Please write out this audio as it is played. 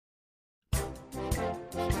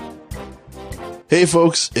Hey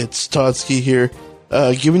folks, it's Todsky here,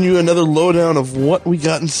 giving you another lowdown of what we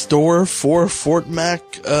got in store for Fort Mac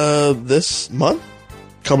this month.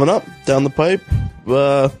 Coming up down the pipe,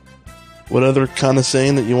 what other kind of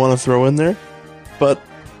saying that you want to throw in there? But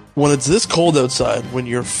when it's this cold outside, when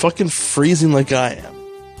you're fucking freezing like I am,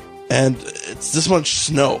 and it's this much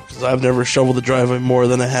snow, because I've never shoveled the driveway more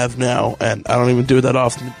than I have now, and I don't even do it that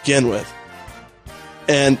often to begin with.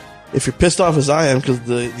 And if you're pissed off as I am because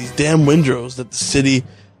these damn windrows that the city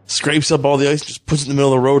scrapes up all the ice and just puts it in the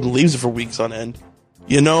middle of the road and leaves it for weeks on end,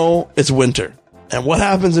 you know it's winter. And what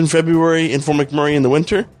happens in February in Fort McMurray in the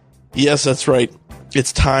winter? Yes, that's right.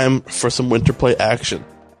 It's time for some winter play action.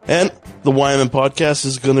 And the YMN podcast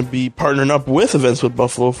is going to be partnering up with Events with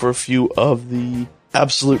Buffalo for a few of the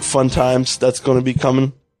absolute fun times that's going to be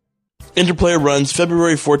coming. Interplay runs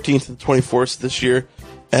February 14th to the 24th this year.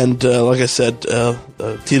 And like I said,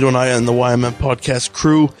 Tito and I and the YMN podcast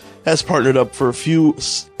crew has partnered up for a few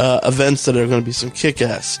events that are going to be some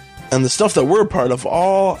kick-ass. And the stuff that we're a part of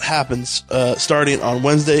all happens starting on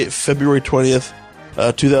Wednesday, February 20th,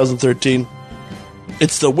 2013.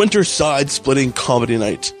 It's the Winter Side Splitting Comedy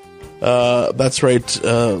Night. That's right.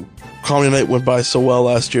 Comedy Night went by so well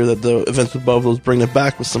last year that the Events with Buffalo is bringing it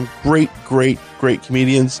back with some great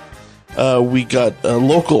comedians. We got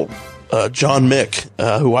local John Mick,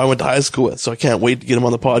 who I went to high school with, so I can't wait to get him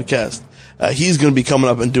on the podcast. He's going to be coming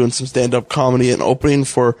up and doing some stand-up comedy and opening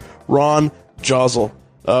for Ron Jozel,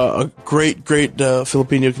 a great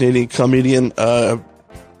Filipino-Canadian comedian. The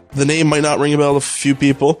name might not ring a bell to a few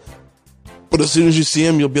people, but as soon as you see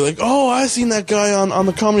him, you'll be like, oh, I've seen that guy on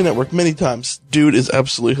the Comedy Network many times. Dude is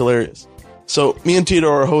absolutely hilarious. So me and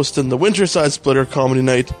Tito are hosting the Winter Side Splitter Comedy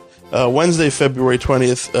Night, Wednesday, February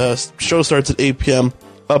 20th. Show starts at 8 p.m.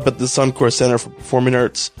 up at the Suncor Center for Performing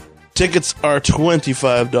Arts. Tickets are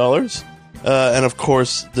 $25. And of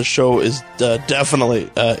course, the show is definitely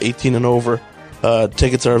 18 and over.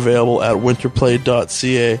 Tickets are available at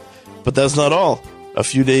winterplay.ca. But that's not all. A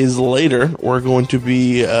few days later, we're going to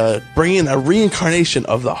be bringing a reincarnation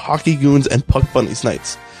of the Hockey Goons and Puck Bunnies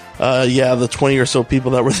nights. The 20 or so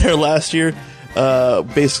people that were there last year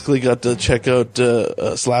basically got to check out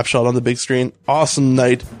Slapshot on the big screen. Awesome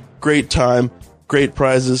night. Great time. Great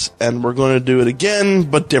prizes. And we're going to do it again,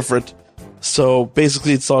 but different. So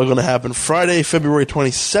basically, it's all going to happen Friday, February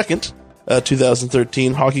 22nd,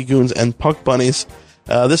 2013. Hockey Goons and Puck Bunnies.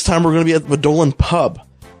 This time, we're going to be at the Badolin Pub.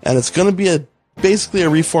 And it's going to be basically a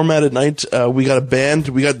reformatted night. We got a band.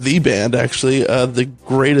 We got the band, actually. The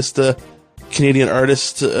greatest Canadian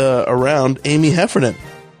artist around, Amy Heffernan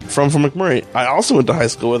from McMurray. I also went to high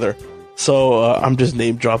school with her. So I'm just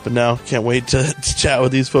name dropping now. Can't wait to chat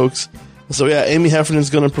with these folks. So yeah, Amy Heffernan's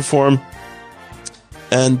going to perform.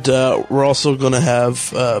 And we're also going to have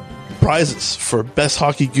prizes for Best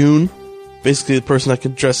Hockey Goon. Basically, the person that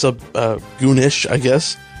can dress up goonish, I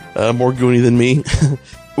guess. More goony than me.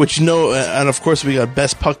 Which and of course we got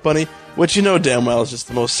Best Puck Bunny, which you know damn well is just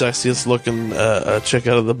the most sexiest looking chick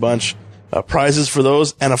out of the bunch. Prizes for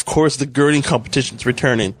those, and of course the girding competition's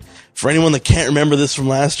returning. For anyone that can't remember this from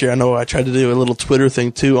last year, I know I tried to do a little Twitter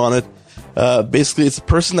thing too on it. Basically, it's the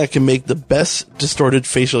person that can make the best distorted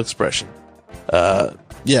facial expression. So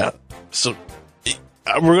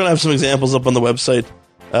we're going to have some examples up on the website.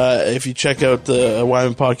 If you check out the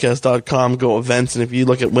YMPodcast.com, go events, and if you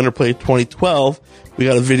look at Winterplay 2012, we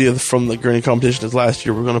got a video from the girding competition as last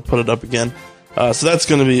year. We're going to put it up again. So that's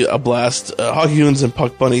going to be a blast. Hockey Goons and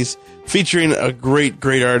Puck Bunnies, featuring a great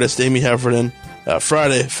artist, Amy Heffernan,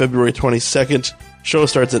 Friday, February 22nd. Show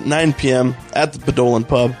starts at 9 p.m. at the Badolin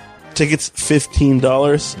Pub. Tickets,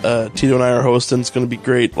 $15. Tito and I are hosting. It's going to be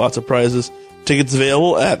great. Lots of prizes. Tickets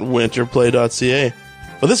available at winterplay.ca.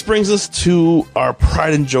 But this brings us to our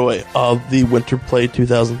pride and joy of the Winterplay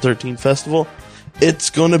 2013 festival. It's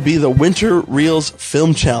going to be the Winter Reels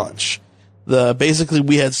Film Challenge. Basically,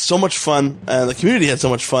 we had so much fun, and the community had so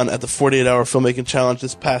much fun at the 48-hour filmmaking challenge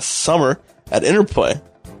this past summer at Interplay,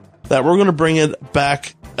 that we're going to bring it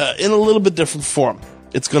back in a little bit different form.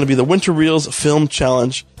 It's going to be the Winter Reels Film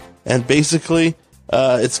Challenge, and basically,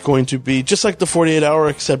 it's going to be just like the 48-hour,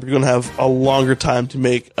 except you're going to have a longer time to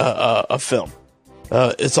make a film.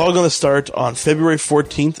 It's all going to start on February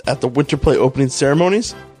 14th at the Winterplay opening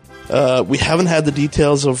ceremonies. We haven't had the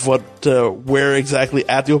details of where exactly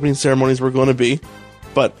at the opening ceremonies we're going to be,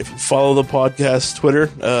 but if you follow the podcast Twitter,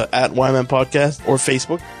 at YMN Podcast, or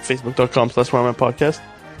Facebook.com/YMN Podcast,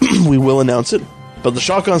 we will announce it. But the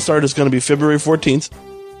shotgun start is going to be February 14th,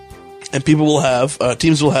 and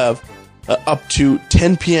teams will have up to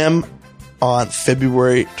 10 p.m. on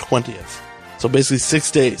February 20th. So basically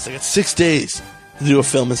 6 days. They got 6 days to do a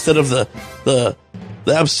film instead of the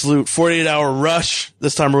the absolute 48-hour rush.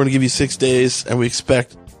 This time we're going to give you 6 days, and we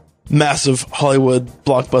expect massive Hollywood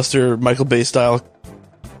blockbuster Michael Bay style.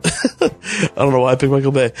 I don't know why I picked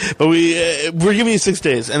Michael Bay, but we're giving you 6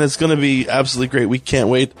 days, and it's going to be absolutely great. We can't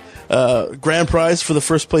wait. Grand prize for the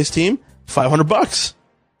first place team, $500.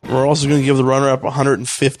 We're also going to give the runner-up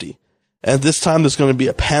 $150. And this time there's going to be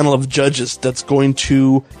a panel of judges that's going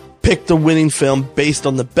to pick the winning film based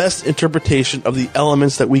on the best interpretation of the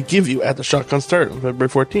elements that we give you at the Shotgun Start on February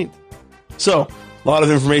 14th. So, a lot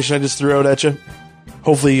of information I just threw out at you.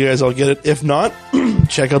 Hopefully you guys all get it. If not,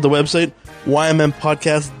 check out the website,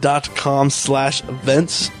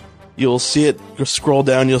 ymmpodcast.com/events. You'll see it. You'll scroll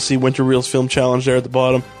down. You'll see Winter Reels Film Challenge there at the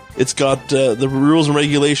bottom. It's got the rules and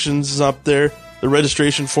regulations is up there. The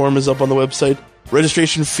registration form is up on the website.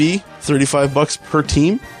 Registration fee, $35 per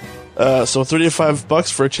team. So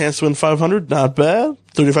 $35 for a chance to win $500, not bad.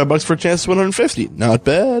 $35 for a chance to win $150, not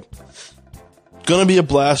bad. Gonna be a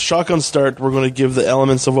blast. Shotgun Start, we're gonna give the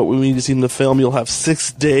elements of what we need to see in the film. You'll have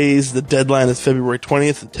 6 days. The deadline is February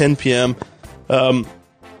 20th at 10 p.m.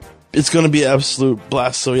 It's gonna be an absolute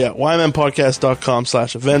blast. So yeah,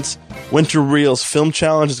 ymmpodcast.com/events. Winter Reels Film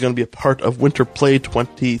Challenge is gonna be a part of Winter Play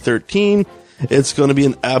 2013. It's gonna be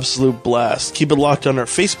an absolute blast. Keep it locked on our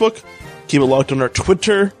Facebook. Keep it locked on our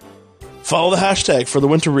Twitter. Follow the hashtag for the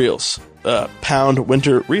Winter Reels. Pound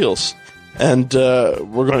Winter Reels. And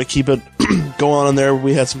we're going to keep it going on there.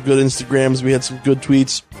 We had some good Instagrams. We had some good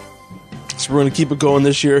tweets. So we're going to keep it going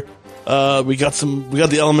this year. We got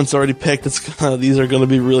the elements already picked. These are going to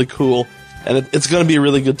be really cool. And it's going to be a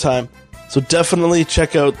really good time. So definitely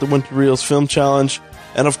check out the Winter Reels Film Challenge.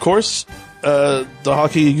 And of course, the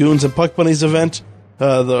Hockey Goons and Puck Bunnies event,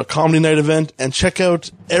 the Comedy Night event, and check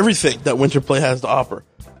out everything that Winterplay has to offer.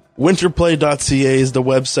 Winterplay.ca is the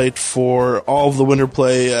website for all of the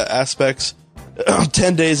Winterplay aspects.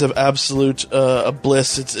 10 days of absolute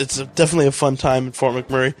bliss. It's definitely a fun time in Fort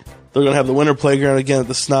McMurray. They're going to have the Winter Playground again at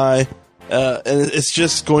the SNI, and it's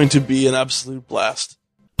just going to be an absolute blast.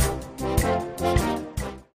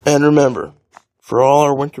 And remember, for all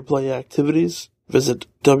our Winterplay activities, visit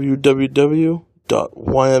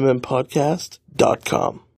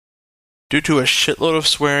www.ymmpodcast.com. Due to a shitload of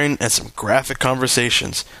swearing and some graphic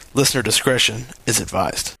conversations, listener discretion is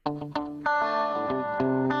advised.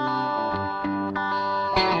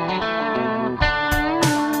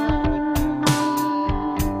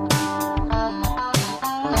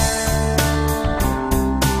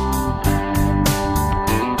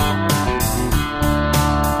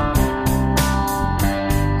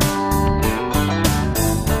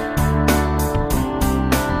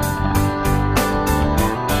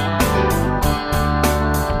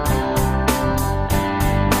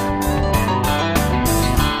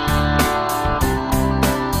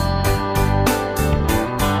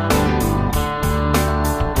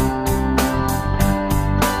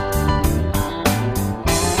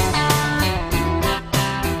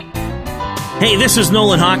 Hey, this is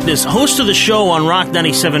Nolan Hockness, host of the show on Rock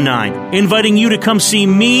 97.9, inviting you to come see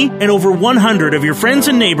me and over 100 of your friends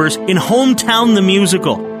and neighbors in Hometown the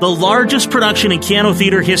Musical, the largest production in Keanu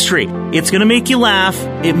Theater history. It's going to make you laugh.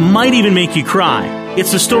 It might even make you cry.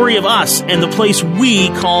 It's the story of us and the place we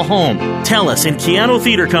call home. Telus and Keanu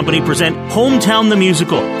Theater Company present Hometown the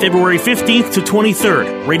Musical, February 15th to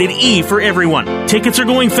 23rd, rated E for everyone. Tickets are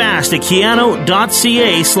going fast at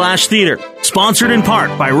keanu.ca/theater. Sponsored in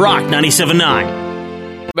part by Rock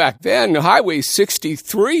 97.9. Back then, Highway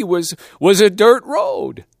 63 was a dirt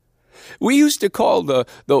road. We used to call the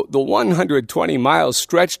 120-mile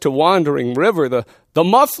stretch to Wandering River the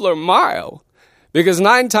Muffler Mile, because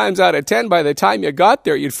 9 times out of 10, by the time you got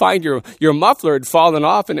there, you'd find your muffler had fallen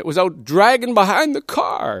off and it was out dragging behind the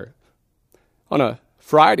car. On a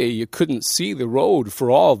Friday, you couldn't see the road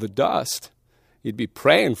for all the dust. You'd be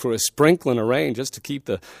praying for a sprinkling of rain just to keep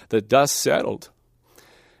the dust settled.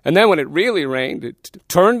 And then when it really rained, it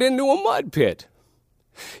turned into a mud pit.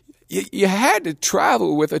 You had to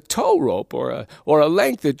travel with a tow rope or a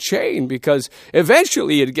length of chain, because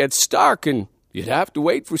eventually you'd get stuck and you'd have to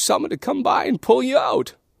wait for someone to come by and pull you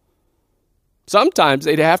out. Sometimes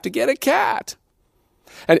they'd have to get a cat.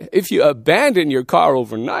 And if you abandoned your car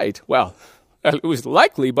overnight, well, it was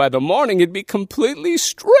likely by the morning it'd be completely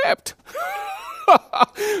stripped.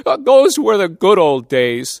 Those were the good old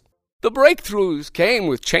days. The breakthroughs came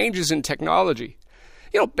with changes in technology.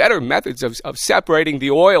 Better methods of separating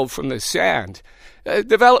the oil from the sand.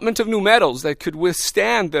 Development of new metals that could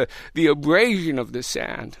withstand the abrasion of the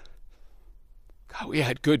sand. God, we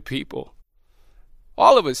had good people.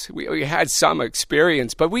 All of us, we had some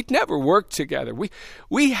experience, but we'd never worked together.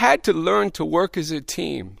 We had to learn to work as a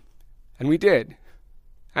team, and we did.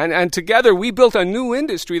 And together we built a new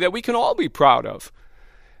industry that we can all be proud of.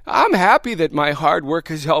 I'm happy that my hard work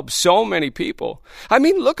has helped so many people. I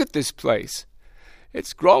mean, look at this place.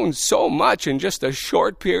 It's grown so much in just a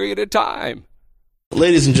short period of time.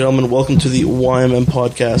 Ladies and gentlemen, welcome to the YMM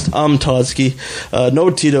podcast. I'm Todsky. No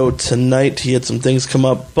Tito tonight. He had some things come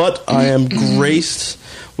up, but I am graced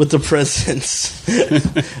with the presence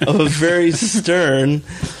of a very stern...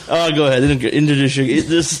 go ahead, introduce you.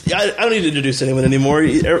 I don't need to introduce anyone anymore.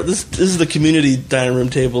 This is the community dining room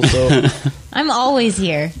table, so... I'm always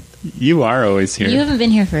here. You are always here. You haven't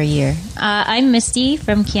been here for a year. I'm Misty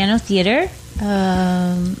from Keano Theater.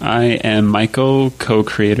 I am Michael,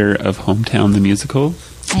 co-creator of Hometown the Musical.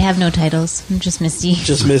 I have no titles. I'm just Misty.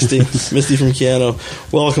 Just Misty. Misty from Keano.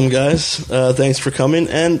 Welcome, guys. Thanks for coming.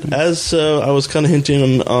 And as I was kind of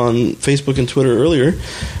hinting on Facebook and Twitter earlier,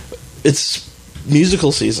 it's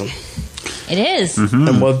musical season. It is. Mm-hmm.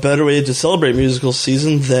 And what better way to celebrate musical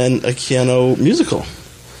season than a Keano musical?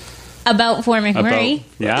 About Fort McMurray.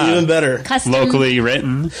 Even better. Custom. Locally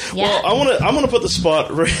written. Yeah. Well, I'm gonna put the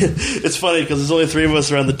spot right. It's funny because there's only three of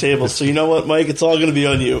us around the table, so you know what, Mike? It's all gonna be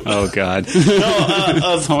on you. Oh God.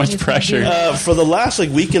 So much pressure. For the last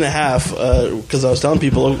week and a half, because I was telling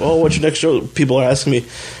people, "Oh, what's your next show?" People are asking me,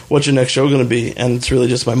 "What's your next show going to be?" And it's really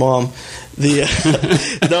just my mom. I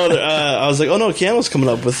was like, "Oh no, Keano's coming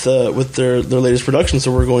up with their latest production,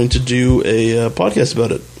 so we're going to do a podcast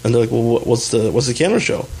about it." And they're like, "Well, what's the Keano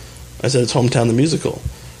show?" I said, "It's Hometown the Musical."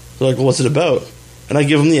 They're like, "Well, what's it about?" And I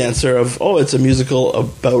give them the answer of, "Oh, it's a musical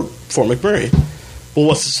about Fort McMurray." Well,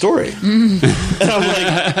 what's the story? And I'm like,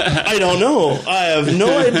 I don't know. I have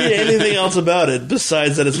no idea anything else about it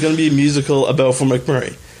besides that it's going to be a musical about Fort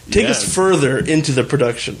McMurray. Take us further into the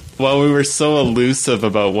production. Well, we were so elusive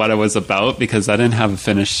about what it was about because I didn't have a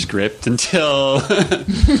finished script until,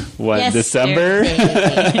 December?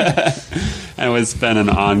 And it's been an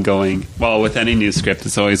ongoing, with any new script,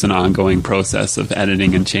 it's always an ongoing process of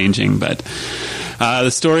editing and changing. But the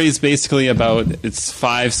story is basically it's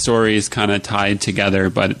 5 stories kind of tied together,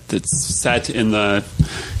 but it's set in the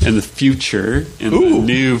future in the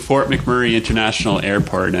new Fort McMurray International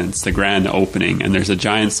Airport, and it's the grand opening. And there's a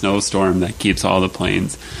giant snowstorm that keeps all the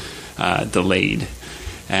planes delayed.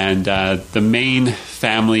 And the main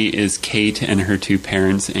family is Kate and her 2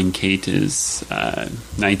 parents, and Kate is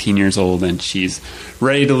 19 years old, and she's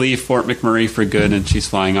ready to leave Fort McMurray for good, and she's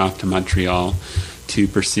flying off to Montreal to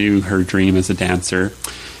pursue her dream as a dancer.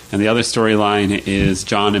 And the other storyline is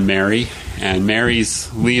John and Mary, and Mary's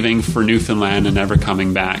leaving for Newfoundland and never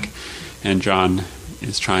coming back, and John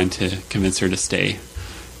is trying to convince her to stay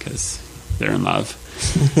because they're in love.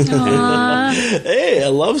 Hey, a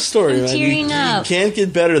love story, I'm man. tearing up. You can't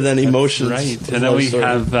get better than emotions. Right. And then we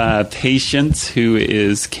have Patience, who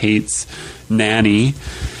is Kate's nanny,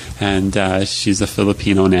 and she's a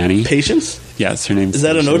Filipino nanny. Patience? Yes, her name is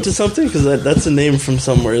that Patience. a note to something? Because that's a name from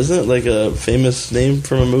somewhere, isn't it? Like a famous name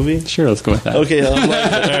from a movie? Sure, let's go with that. Okay, all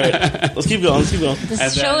right. Let's keep going.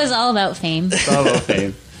 This show is all about fame. It's all about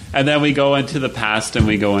fame. And then we go into the past, and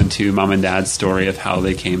we go into Mom and Dad's story of how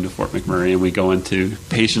they came to Fort McMurray, and we go into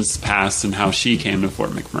Patience's past and how she came to Fort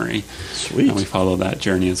McMurray. Sweet. And we follow that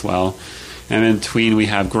journey as well. And in between, we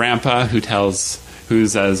have Grandpa,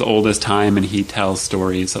 who's as old as time, and he tells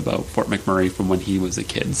stories about Fort McMurray from when he was a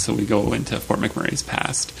kid. So we go into Fort McMurray's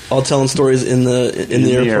past. All telling stories in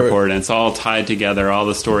the airport. And it's all tied together. All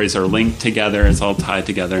the stories are linked together. It's all tied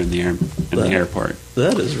together in the airport.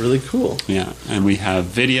 That is really cool. Yeah, and we have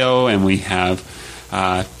video, and we have,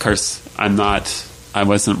 of course, I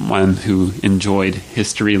wasn't one who enjoyed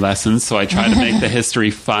history lessons, so I tried to make the history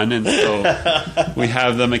fun, and so we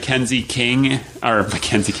have the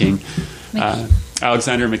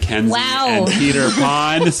Alexander Mackenzie and Peter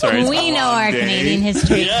Pan. Sorry, we know our Canadian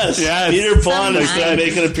history. Yes. Peter Pan is going to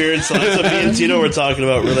make an appearance. So me and Tito were talking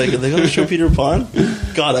about. We're like, are they going to show Peter Pan?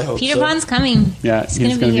 God, I hope Peter Pan's coming. Yeah, he's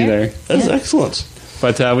going to be there. That's excellent.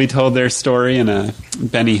 But we told their story in a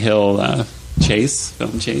Benny Hill film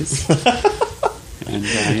chase.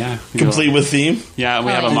 And complete with theme. Yeah,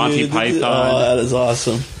 we have a Monty Python. Oh, that is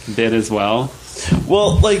awesome. Bit as well.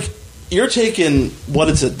 Well, you're taking, what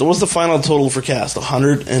is it? What was the final total for cast?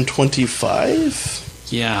 125?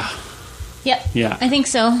 Yeah. Yep. Yeah. I think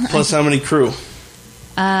so. Plus how many crew?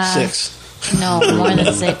 6. No, more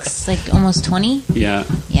than 6. Almost 20? Yeah.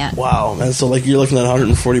 Yeah. Wow, man. So, you're looking at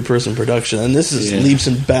 140-person production, and this is leaps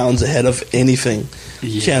and bounds ahead of anything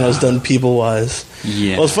Keano's done people-wise.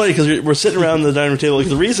 Yeah. Well, it's funny because we're sitting around the dining room table.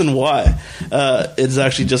 The reason why it's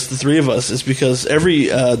actually just the 3 of us is because every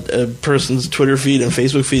person's Twitter feed and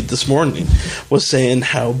Facebook feed this morning was saying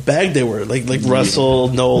how bagged they were. Like Russell,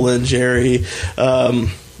 Nolan, Jerry,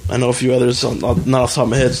 I know a few others, not off the top of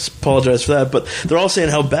my head, apologize for that, but they're all saying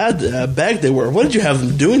how bad bagged they were. What did you have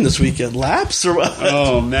them doing this weekend? Laps or what?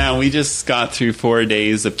 Oh, man, we just got through 4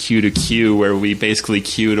 days of cue to cue where we basically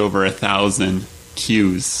cued over 1,000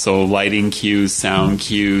 cues. So lighting cues, sound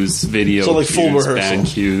cues, video So like cues, full rehearsal. band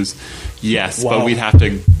cues. Yes, Wow.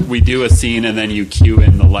 but we do a scene and then you cue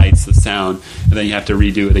in the lights, the sound, and then you have to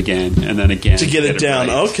redo it again and then again. To get it down.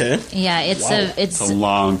 right. Okay. Yeah, it's It's a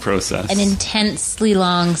long process. an intensely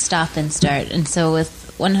long stop and start, and so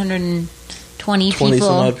with 120 20 people,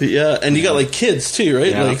 some odd people. Yeah, and you got like kids too,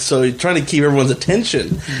 right? Yeah. Like, so you're trying to keep everyone's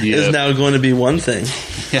attention Yeah. is now going to be one thing.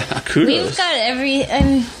 Yeah. Kudos. we've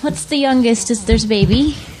got what's the youngest? There's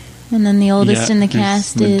baby, and then the oldest in the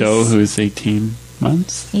cast there's is Mado, who's 18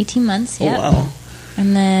 months. 18 months. Oh, Yeah, wow.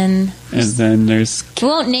 and then And then there's we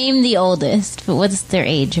won't name the oldest, but what's their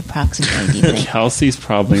age approximately? Do you think? Kelsey's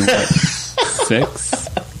probably, what, 6?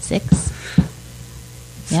 6.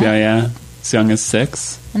 Yeah. As young as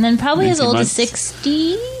 6. And then probably as 19 old months. as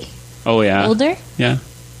 60, Oh, yeah. older. Yeah.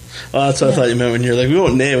 Oh, that's what I thought you meant when you're like, we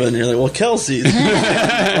won't name it. And you're like, well, Kelsey's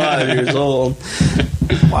 5 years old.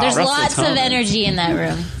 Wow. There's Russell lots of Thomas. energy in that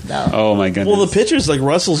room, though. Oh, my goodness. Well, the pictures, like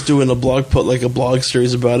Russell's doing a blog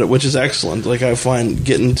series about it, which is excellent. Like, I find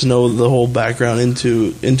getting to know the whole background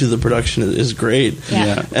into the production is great.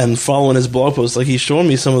 Yeah. And following his blog posts, like, he's showing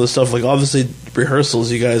me some of the stuff. Like, obviously,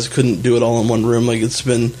 rehearsals, you guys couldn't do it all in one room. Like, it's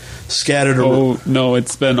been scattered over. Oh, no,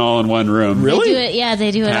 it's been all in one room. Really?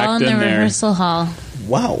 They do it all in Packed the in there. rehearsal hall.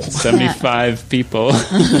 Wow. 75 people.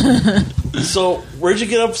 So, where'd you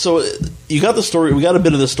get up? So, you got the story. We got a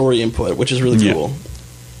bit of the story input, which is really Yeah. cool.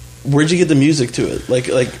 Where'd you get the music to it? Like,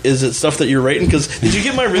 is it stuff that you're writing? Because did you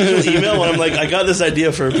get my original email when I'm like, I got this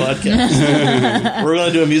idea for a podcast. We're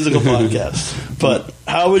going to do a musical podcast. But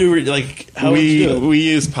how would you how would you do it? we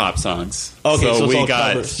use pop songs. Okay, so it's we all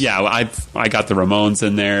got covers. I got the Ramones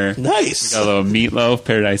in there. Nice. We got a little Meatloaf,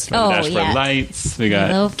 Paradise by the Oh, Dashboard yeah. Lights. We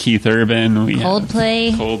got Meatloaf. Keith Urban. We have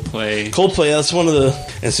Coldplay. Coldplay, that's one of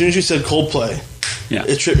the... As soon as you said Coldplay, Yeah,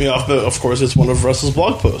 it tripped me off. But, of course, it's one of Russell's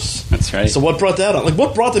blog posts. that's right. So what brought that on? Like,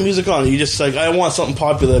 what brought the music on? You just like, I want something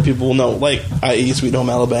popular that people will know. Like, i.e. Sweet Home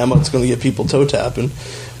Alabama. It's going to get people toe tapping.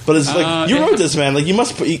 But it's like, you wrote this, man. Like, you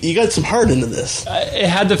must put, you got some heart into this. It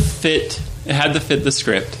had to fit. It had to fit the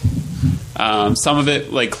script. Some of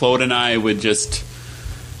it, like Claude and I, would just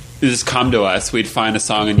come to us. We'd find a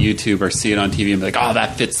song on YouTube or see it on TV and be like, "Oh,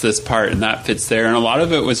 that fits this part and that fits there." And a lot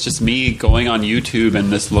of it was just me going on YouTube and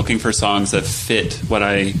just looking for songs that fit what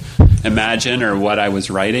I imagine or what I was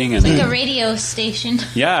writing. And Like a radio station.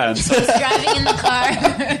 yeah, and so Driving in the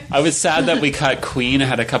car. I was sad that we cut Queen. I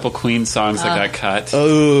had a couple Queen songs that got cut.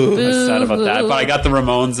 Oh. I was sad about that, but I got the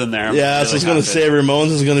Ramones in there. I'm Yeah, so I really was going to happy. say Ramones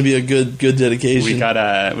is going to be a good dedication. We got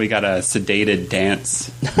a sedated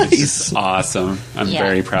dance. Nice. It's awesome. I'm Yeah.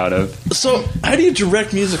 very proud of. So, how do you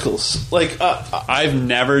direct musicals? Like, I've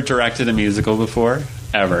never directed a musical before,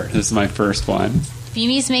 ever. This is my first one.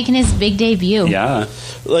 Mimi's making his big debut. Yeah.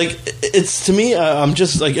 like it's to me, I'm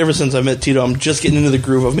just like ever since I met Tito, I'm just getting into the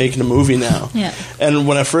groove of making a movie now. Yeah. And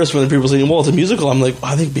when people saying, "Well, it's a musical," I'm like,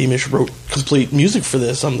 I think Beamish wrote complete music for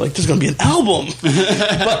this. I'm like, there's going to be an album.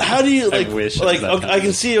 But how do you like? wish it like was that okay, kind I of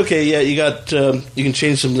can see. Okay, yeah, you got you can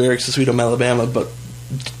change some lyrics to Sweet Home Alabama, but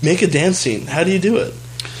make a dance scene. How do you do it?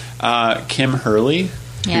 Kim Hurley,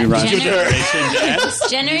 Yeah, who runs Generation Generation Dance.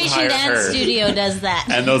 Generation Hire Dance her. Studio does that.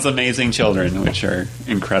 And those amazing children, which are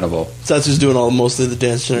incredible. So that's who's doing mostly the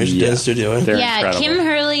Generation Yeah. Dance Studio. Eh? They're Yeah, incredible. Kim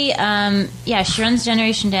Hurley, she runs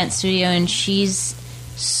Generation Dance Studio, and she's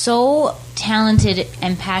so talented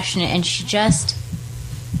and passionate, and she just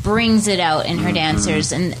brings it out in her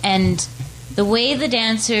dancers. And the way the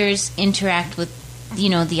dancers interact with,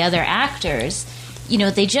 the other actors,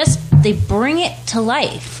 they bring it to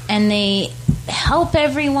life, and they help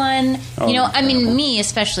everyone. Me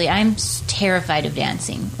especially, I'm terrified of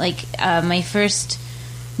dancing. Like, my first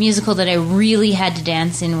musical that I really had to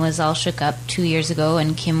dance in was All Shook Up 2 years ago,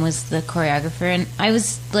 and Kim was the choreographer, and I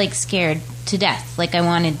was like scared to death, like I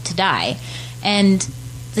wanted to die. And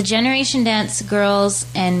the Generation Dance girls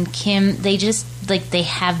and Kim, they just they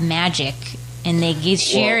have magic, and they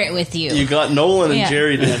share it with you. You got Nolan and Yeah.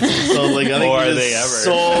 Jerry dancing, so like I think Or you they just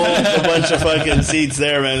ever. sold a bunch of fucking seats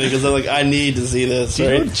there, man. Because they're like, I need to see this. Do you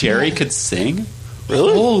know Right? Jerry could sing?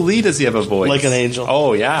 Really? Holy, does he have a voice? Like an angel.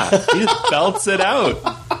 Oh, yeah. He just belts it out.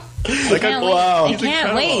 Like can't wait. wow. I He's can't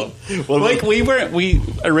incredible. wait. What about- Like we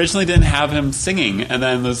originally didn't have him singing, and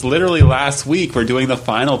then it was literally last week we're doing the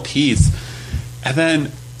final piece, and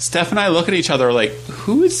then Steph and I look at each other like,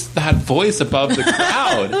 who is that voice above the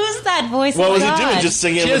crowd? Who's that voice? What Oh, was he God. doing? Just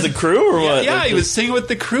singing with the crew, or what? Yeah, he was singing with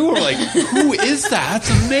the crew. We're like, who is that? That's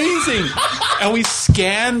amazing. And we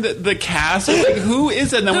scanned the cast. We're like, who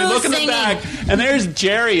is it? And then we Who's look in the singing? back, and there's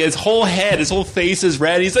Jerry. His whole head, his whole face is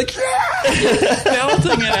red. He's like, yeah!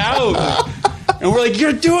 belting it out. And we're like,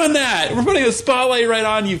 you're doing that. We're putting a spotlight right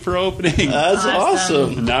on you for opening. That's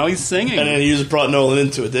awesome. And now he's singing. And then he just brought Nolan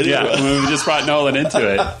into it, did he? Yeah, we just brought Nolan into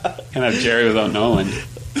it. Can't have Jerry without Nolan.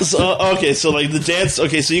 So, okay, so like the dance.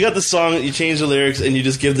 Okay, so you got the song, you change the lyrics, and you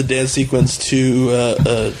just give the dance sequence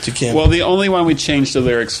to Kim. Well, the only one we changed the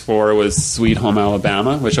lyrics for was Sweet Home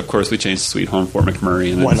Alabama, which of course we changed to Sweet Home for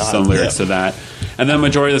McMurray, and Why then not? some lyrics Yeah. to that. And then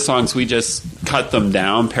majority of the songs we just cut them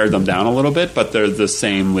down, pared them down a little bit, but they're the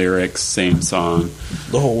same lyrics, same song.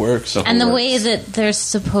 the whole works. The And the whole way works. that they're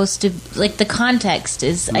supposed to, like, the context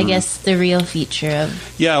is, I guess, the real feature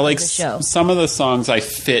of. Yeah, like the show. some of the songs I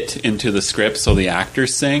fit into the script, so the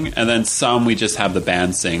actors sing, and then some we just have the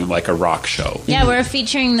band sing, like a rock show. Yeah, we're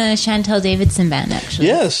featuring the Chantel Davidson band, actually.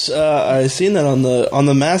 Yes, I seen that on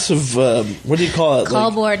the massive. What do you call it?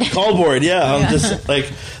 Call board. Call board. Yeah, I'm just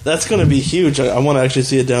like that's going to be huge. I want to actually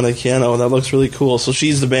see it down at Keanu, and that looks really cool. So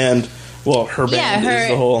she's the band. Well, her band is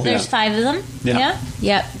the whole. There's 5 of them. Yeah.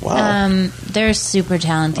 Yep. Wow. They're super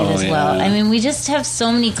talented Oh, as well. yeah. I mean, we just have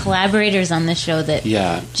so many collaborators on the show that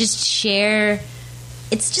Yeah. just share.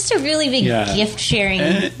 It's just a really big Yeah. gift sharing.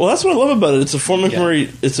 And Well, that's what I love about it. It's a Fort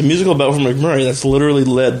McMurray. It's a musical about Fort McMurray that's literally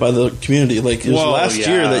led by the community. Like it was Whoa, last yeah.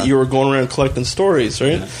 year that you were going around collecting stories,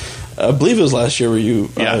 right? I believe it was last year where you,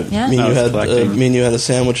 Yeah. Yeah. me and I you was had collecting. me and you had a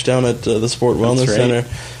sandwich down at the Sport Wellness right. Center.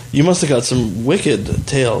 You must have got some wicked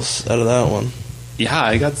tales out of that one. Yeah,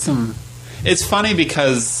 I got some. It's funny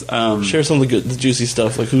because Share some of the juicy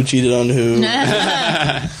stuff, like who cheated on who.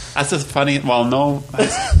 that's just funny. Well, no,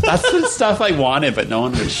 that's the stuff I wanted, but no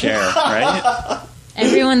one would share, right?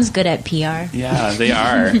 Everyone's good at PR. Yeah, they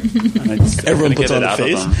are. And I just Everyone couldn't puts get on it a out of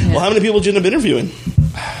face. them. Well, how many people did you end up interviewing?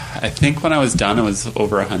 I think when I was done, it was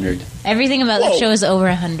over 100. Everything about Whoa. the show is over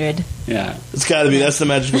 100. Yeah, It's got to be. That's the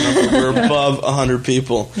magical number. We're above 100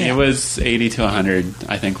 people. it was 80 to 100.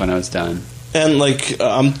 I think when I was done. And like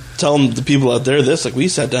I'm telling the people out there this, like we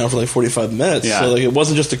sat down for like 45 minutes, Yeah. so like it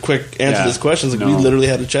wasn't just a quick answer Yeah. these questions. Like we No. literally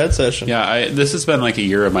had a chat session. Yeah, this has been like a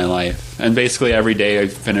year of my life, and basically every day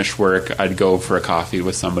I'd finish work, I'd go for a coffee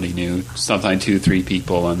with somebody new, sometimes 2-3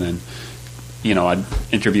 people, and then I'd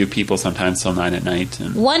interview people sometimes till 9 at night.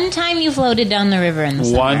 And One time you floated down the river in the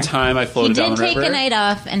summer. one time I You floated did down the take river, a night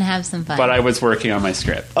off and have some fun. but I was working on my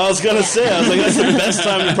script. I was gonna say, I was like, that's the best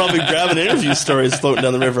time to probably grab an interview story is floating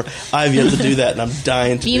down the river. I've yet to do that, and I'm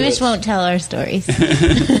dying to do Beamish it. won't tell our stories.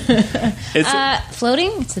 It's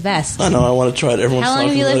Floating? It's the best. I know. I want to try it. Everyone's How long have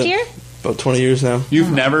talking you about lived it. here? About 20 years now.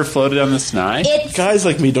 You've never floated on the Snai? It's Guys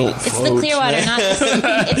like me don't. It's float. the Clearwater, not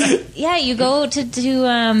the. Yeah, you go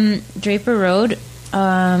to Draper Road,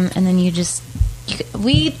 and then you just.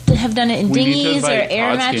 We have done it in We need to dinghies or invite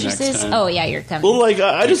air Todsky next mattresses. time. Oh yeah, you're coming. Well, like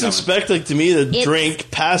I just coming. expect like to me to It's-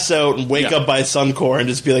 drink, pass out, and wake Yeah. up by Suncor and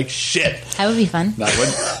just be like, shit. That would be fun. That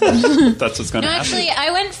would. That's what's going No, to happen. actually,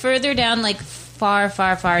 I went further down, like far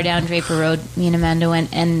down Draper Road. Me and Amanda went,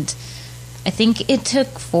 and I think it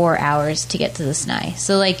took 4 hours to get to the Snai.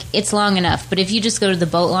 So like it's long enough. But if you just go to the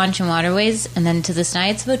boat launch and waterways and then to the Snai,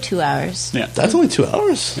 it's about 2 hours. Yeah. That's only 2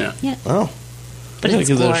 hours. Yeah. Yeah, Wow. but I'm gonna it's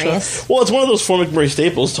give that a shot. glorious. Well, it's one of those Fort McMurray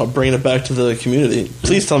staples to bring it back to the community.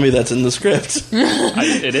 Please tell me that's in the script.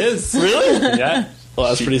 It is. Really? Yeah. Well,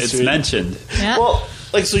 that's pretty It's sweet. mentioned. Yeah. Well,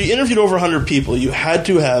 like, so you interviewed over 100 people. You had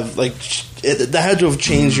to have, like, that had to have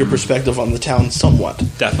changed your perspective on the town somewhat.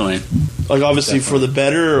 Definitely. Like, obviously for the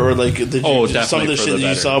better, or, like, did you, Oh, some of definitely the for shit the that you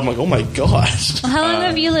better. saw, I'm like, oh my gosh. How long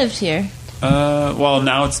have you lived here? Well,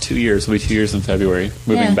 now it's 2 years. It'll be 2 years in February.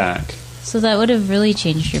 Moving Yeah. back. So that would have really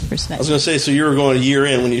changed your I was perspective. going to say, so you were going a year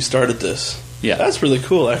in when you started this. Yeah. That's really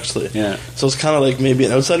cool, actually. Yeah. So it's kind of like maybe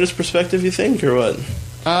an outsider's perspective, you think, or what?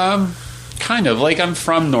 Kind of. Like, I'm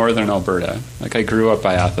from northern Alberta. Like, I grew up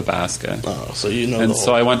by Athabasca. Oh, so you know And the so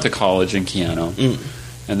whole... I went to college in Keanu.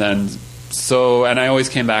 And then, and I always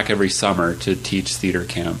came back every summer to teach theater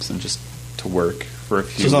camps and just to work for a So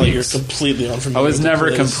few it's not like you're weeks. completely I unfamiliar was with the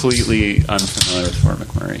never place. completely unfamiliar with Fort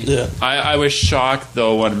McMurray. Yeah. I was shocked,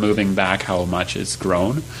 though, when moving back how much it's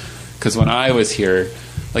grown. Because when I was here,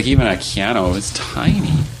 like even at Keanu, it was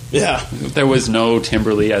tiny. Yeah. There was no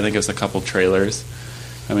Timberley. I think it was a couple trailers.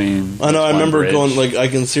 I mean, I know. I one remember bridge. going, like, I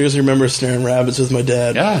can seriously remember snaring rabbits with my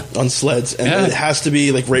dad Yeah. on sleds, and Yeah. it has to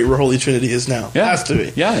be like right where Holy Trinity is now. Yeah. Has to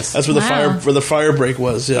be. Yes. That's where Wow. the fire break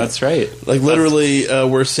was. Yeah, That's right. Like literally,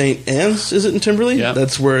 where St. Anne's is it in Timberley? Yeah.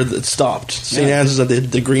 That's where it stopped. St. Yeah. Anne's is at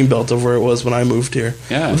the green belt of where it was when I moved here.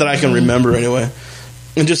 Yeah. that I can remember anyway.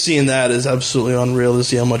 And just seeing that is absolutely unreal to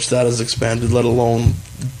see how much that has expanded. Let alone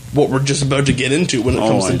what we're just about to get into when it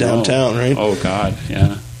comes to I know. downtown, right? Oh God,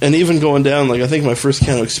 yeah, And even going down, like I think my first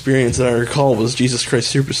canoe experience that I recall was Jesus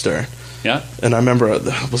Christ Superstar. yeah, And I remember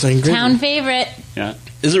was I in grade? Town favorite. yeah.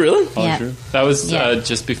 Is it really? All Yeah. true. That was Yeah.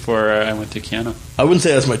 just before I went to Canada. I wouldn't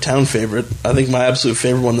say that's my town favorite. I think my absolute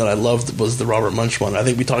favorite one that I loved was the Robert Munch one. I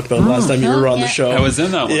think we talked about it last time you were on the yeah. show. I was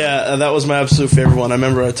in that one. Yeah, that was my absolute favorite one. I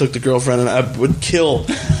remember I took the girlfriend and I would kill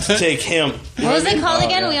to take him. What was it called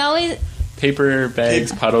again? yeah. We always. Paper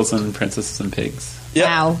bags, puddles, and princesses and pigs. Yeah.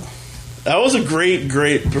 Wow. That was a great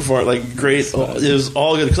performance. Like great, it was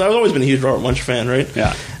all good because I've always been a huge Robert Munch fan, right?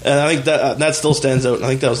 Yeah. And I think that still stands out. I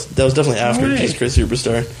think that was definitely after Right. Jesus Christ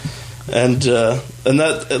Superstar, and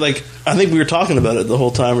that like I think we were talking about it the whole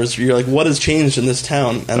time. Was you're like, what has changed in this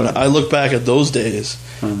town? And I look back at those days,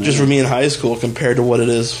 just for me in high school, compared to what it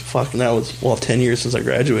is. Fuck, now it's 10 years since I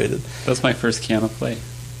graduated. That's my first Canada play.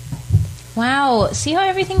 Wow. See how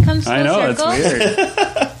everything comes full I know, circle? it's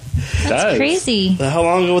weird. That's crazy. How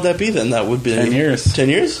long ago would that be then? That would be 10 years. 10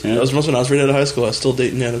 years? Yeah. That was when I was right out of high school. I was still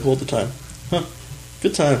dating Anna Cole at the time. Huh.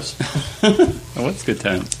 Good times. Oh, what's a good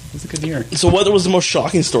time? It was a good year. So, what was the most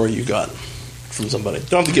shocking story you got from somebody?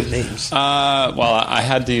 Don't have to give names. Well, I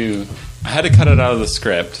had to cut it out of the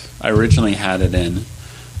script. I originally had it in,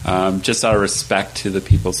 just out of respect to the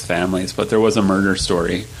people's families. But there was a murder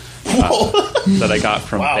story that I got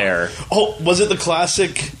from Wow. Bear. Oh, was it the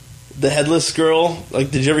classic, the headless girl? Like,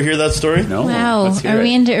 did you ever hear that story? No, Wow. let's hear Are it.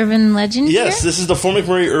 we into urban legend Yes, here? this is the Fort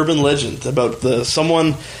McMurray urban legend about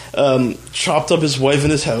someone chopped up his wife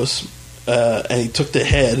in his house, and he took the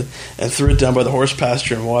head and threw it down by the horse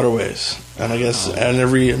pasture and waterways. And I guess and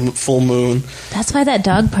every full moon, That's why that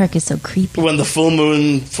dog park is so creepy. when the full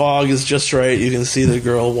moon fog is just right, you can see the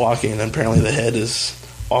girl walking, and apparently the head is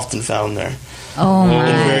often found there Oh my.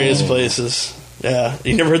 in various places. Yeah,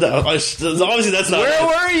 you never heard that? Obviously, that's not. Where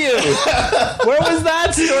were you? Where was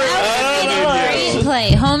that story? Great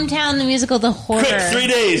play. Hometown, the musical, the horror. Quick, 3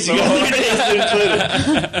 days. You got 3 days to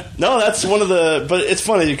include it. No, that's one of the. But it's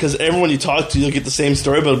funny because everyone you talk to, you'll get the same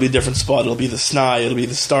story, but it'll be a different spot. It'll be the Snai. It'll be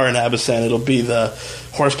the Star in Abyssal. It'll be the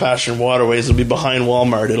horse pasture and waterways. It'll be behind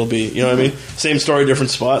Walmart. It'll be, you know what I mean? Same story, different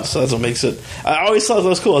spot. So that's what makes it. I always thought that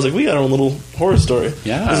was cool. I was like, we got our own little horror story.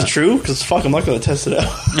 Yeah. Is it true? Because fuck, I'm not going to test it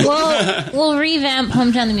out. We'll revamp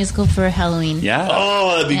Hometown, the musical for Halloween. Yeah.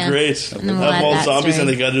 Oh, that'd be Yeah. great. And then Have we'll add all that zombies story.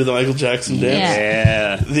 and they got to do the Michael Jackson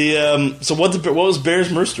dance. Yeah. Yeah. So what was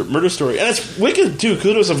Bear's murder story? And it's wicked too.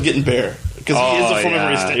 Kudos of getting Bear because he is a Fort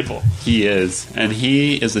McMurray staple. He is, and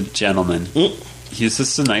he is a gentleman. He's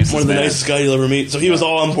just the nicest One of the man. nicest guys you'll ever meet. So he was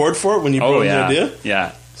all on board for it when you brought Oh him yeah, the idea.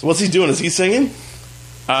 yeah. So what's he doing? Is he singing?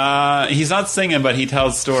 He's not singing, but he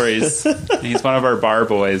tells stories. He's one of our bar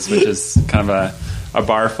boys, which is kind of a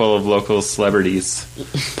bar full of local celebrities,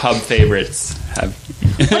 pub favorites.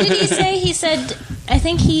 What did he say? He said, I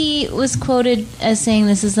think he was quoted as saying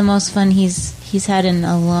this is the most fun he's had in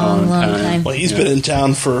a long, long time. Well, he's been in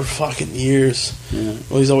town for fucking years.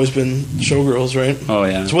 Well, he's always been showgirls, right? Oh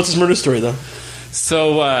yeah. So what's his murder story though?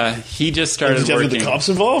 So he just started Did you have to working. get the cops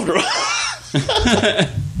involved? Or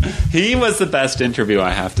He was the best interview,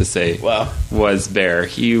 I have to say. Wow. Was Bear.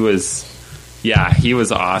 He was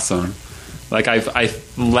awesome. Like I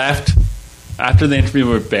left after the interview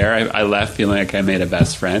with Bear. I left feeling like I made a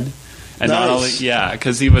best friend. And not only Nice.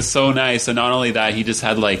 because he was so nice, and not only that, he just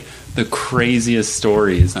had like the craziest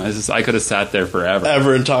stories. I could have sat there forever.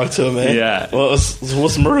 ever and talked to him, eh? Yeah. Well, what's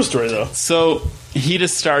the murder story though? So he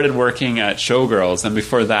just started working at Showgirls, and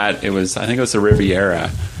before that, I think it was the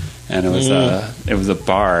Riviera, and it was a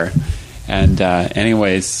bar. And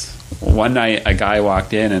anyways, one night a guy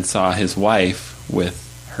walked in and saw his wife with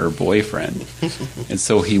her boyfriend, and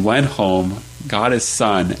so he went home, got his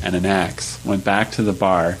son and an axe, went back to the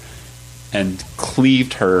bar, and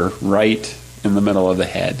cleaved her right in the middle of the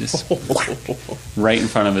head, just right in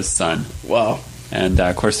front of his son. Wow. And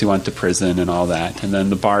of course, he went to prison and all that. And then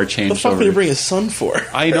the bar What the changed fuck over. did he bring his son for?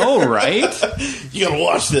 I know, right? You gotta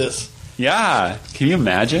watch this. Yeah. Can you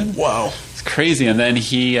imagine? Wow. It's crazy. And then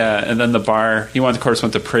and then the bar. He went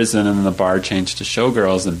to prison, and then the bar changed to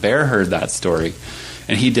Showgirls. And Bear heard that story,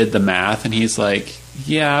 and he did the math, and he's like,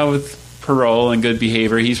 "Yeah, with parole and good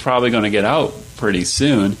behavior, he's probably going to get out pretty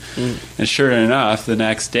soon." And sure enough, the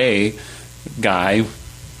next day, guy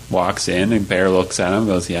walks in, and Bear looks at him,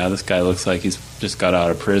 goes, yeah, this guy looks like he's just got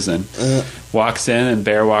out of prison. Walks in, and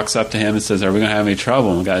Bear walks up to him and says, are we going to have any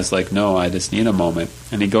trouble? And the guy's like, no, I just need a moment.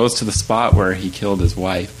 And he goes to the spot where he killed his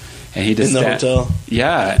wife. And he just in the hotel.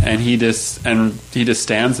 Yeah, and he just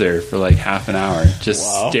stands there for like half an hour,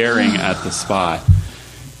 just staring at the spot,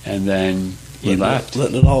 and then he left,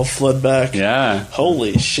 letting it all flood back. Yeah,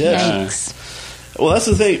 holy shit! Yikes. Well, that's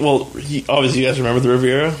the thing. Well, obviously, you guys remember the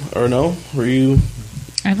Riviera, or no? Were you?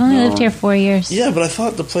 I've only lived here 4 years. Yeah, but I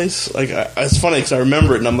thought the place, like, it's funny because I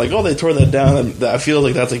remember it, and I'm like, oh, they tore that down. And I feel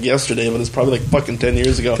like that's like yesterday, but it's probably like fucking 10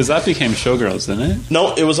 years ago. Because that became Showgirls, didn't it?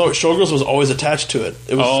 No, it was Showgirls was always attached to it.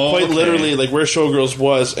 It was literally like where Showgirls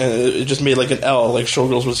was, and it just made like an L. Like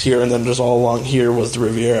Showgirls was here, and then just all along here was the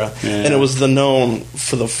Riviera, and it was the known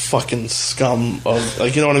for the fucking scum of,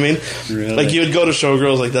 like, you know what I mean? Really? Like, you would go to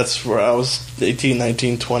Showgirls, like that's where I was 18,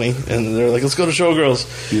 19, 20, and they're like, let's go to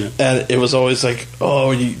Showgirls, and it was always like,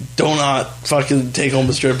 oh, you do not fucking take home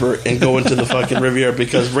a stripper and go into the fucking Riviera,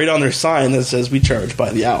 because right on their sign that says we charge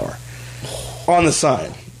by the hour on the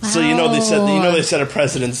sign. Wow. So they set a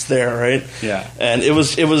precedence there, right? Yeah. And it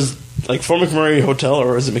was like Fort McMurray Hotel,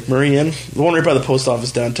 or is it McMurray Inn? The one right by the post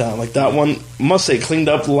office downtown. Like that one, I must say, cleaned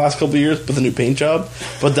up the last couple of years with a new paint job,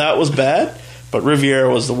 but that was bad. But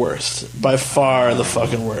Riviera was the worst, by far the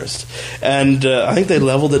fucking worst. And I think they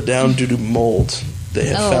leveled it down due to mold. They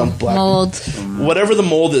had found black mold. Whatever the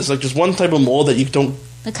mold is, like just one type of mold that you don't.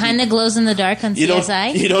 The kind that glows in the dark on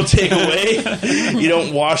CSI? You don't take away, you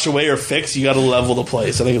don't wash away or fix, you got to level the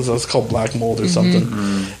place. I think it's called black mold or something.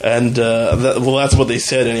 And, that's what they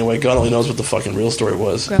said anyway. God only knows what the fucking real story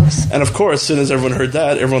was. Gross. And of course, as soon as everyone heard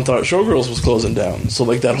that, everyone thought Showgirls was closing down. So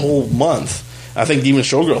like that whole month, I think even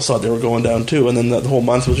Showgirls thought they were going down too. And then that whole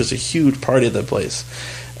month was just a huge party at that place.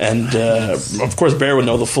 And of course, Bear would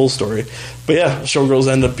know the full story. But yeah, Showgirls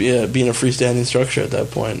ended up being a freestanding structure at that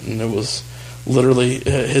point, and it was literally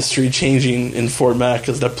history changing in Fort Mac,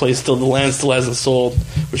 because that place the land still hasn't sold,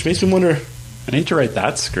 which makes me wonder. I need to write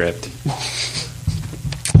that script.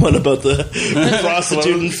 What about the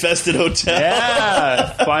prostitute infested hotel?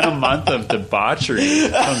 Yeah, final month of debauchery.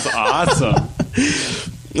 Sounds awesome.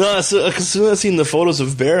 No, so as soon as I seen the photos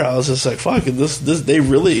of Bear, I was just like, "Fuck! This they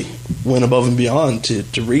really went above and beyond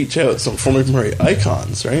to reach out some Fort McMurray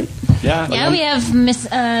icons, right?" Yeah, yeah. We have Miss.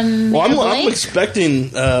 I'm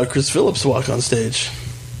expecting Chris Phillips to walk on stage.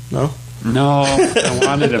 No, I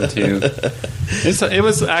wanted him to. It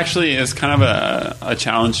was kind of a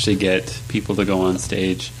challenge to get people to go on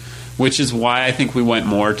stage, which is why I think we went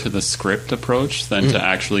more to the script approach than to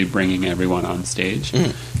actually bringing everyone on stage,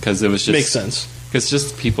 because it was just makes sense. It's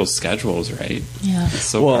just people's schedules, right? Yeah. It's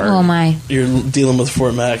so hard. Oh my! You're dealing with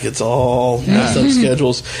Fort Mac. It's all messed up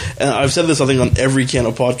schedules. And I've said this, I think, on every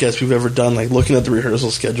Cano podcast we've ever done. Like looking at the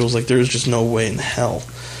rehearsal schedules, like there's just no way in hell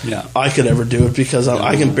I could ever do it, because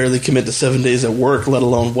I can barely commit to 7 days at work. Let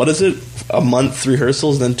alone, what is it? A month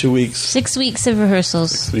rehearsals, then 2 weeks. 6 weeks of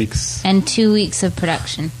rehearsals. 6 weeks. And 2 weeks of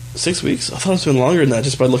production. 6 weeks? I thought it was been longer than that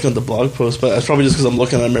just by looking at the blog post, but that's probably just because I'm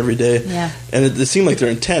looking at them every day. Yeah. And it seemed like they're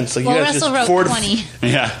intense. Like, well, you guys Russell wrote 20.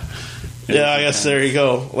 Yeah. Yeah, I guess there you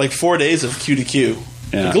go. Like 4 days of Q to Q.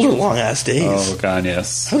 Yeah. Like, those are long ass days. Oh God,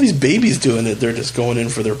 yes. How are these babies doing it? They're just going in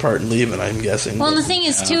for their part and leaving, I'm guessing. Well, and the thing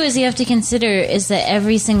is, too, is you have to consider is that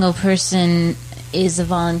every single person is a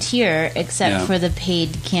volunteer except for the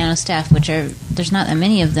paid Cano staff, which there's not that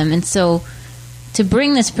many of them. And so to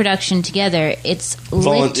bring this production together, it's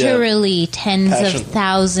literally tens of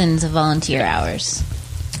thousands of volunteer hours.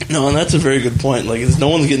 No, and that's a very good point. Like, no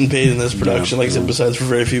one's getting paid in this production, like I said, besides for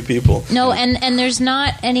very few people. No, and there's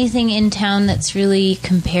not anything in town that's really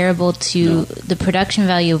comparable to the production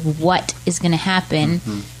value of what is going to happen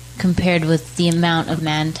compared with the amount of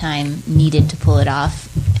man time needed to pull it off.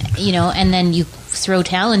 You know, and then you throw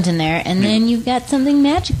talent in there, and then you've got something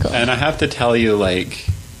magical. And I have to tell you, like,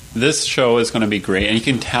 this show is going to be great, and you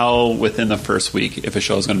can tell within the first week if a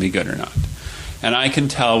show is going to be good or not. And I can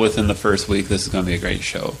tell within the first week this is going to be a great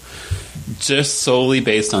show, just solely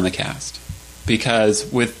based on the cast.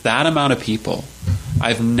 Because with that amount of people,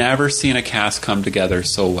 I've never seen a cast come together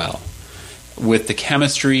so well. With the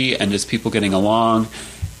chemistry and just people getting along.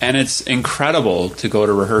 And it's incredible to go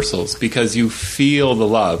to rehearsals because you feel the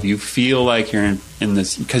love. You feel like you're in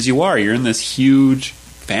this, because you're in this huge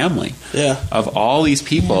family of all these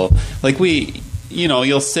people. Like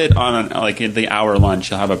you'll sit on like in the hour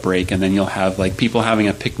lunch, you'll have a break, and then you'll have like people having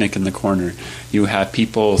a picnic in the corner. You have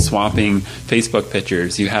people swapping Facebook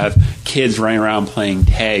pictures. You have kids running around playing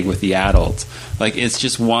tag with the adults. Like, it's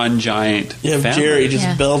just one giant family. Jerry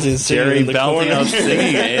just belting, singing Jerry in the belting corner. out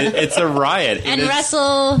singing. It's a riot. And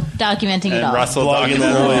Russell documenting it all. Russell Vlogging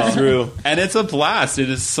that documenting way it all. through. And it's a blast. It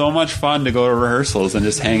is so much fun to go to rehearsals and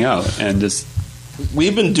just hang out and just...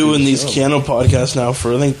 We've been doing these Keanu podcasts now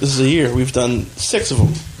for, I think this is a year. We've done 6 of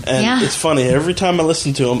them. And it's funny. Every time I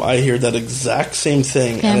listen to them, I hear that exact same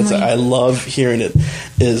thing. And I love hearing it.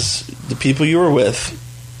 Is the people you were with,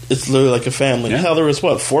 it's literally like a family. Yeah. Hell, there was,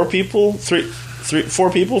 4 people?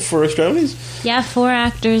 4 people for Extremities? Yeah, 4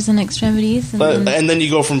 actors in Extremities. And then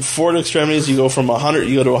you go from 4 to Extremities, you go from 100,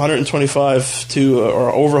 you go to 125 to,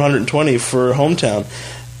 or over 120 for Hometown.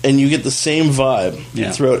 And you get the same vibe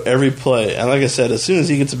throughout every play. And like I said, as soon as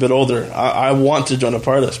he gets a bit older, I want to join a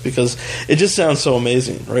part of this because it just sounds so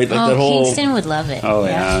amazing, right? Like that whole Kingston would love it. Oh,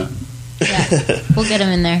 yeah. Yeah. We'll get him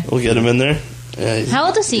in there. We'll get him in there. Yeah, How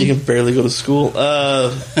old is he? He can barely go to school.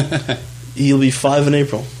 He'll be 5 in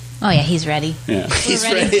April. Oh, yeah, he's ready. Yeah. He's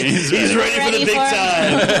ready. He's ready for the big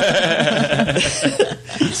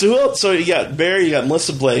time. So who else? So you got Barry, you got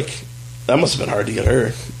Melissa Blake. That must have been hard to get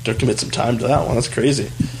her to commit some time to that one. That's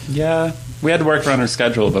crazy. Yeah. We had to work around her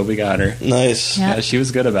schedule, but we got her. Nice. Yeah. Yeah, she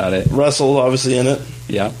was good about it. Russell, obviously, in it.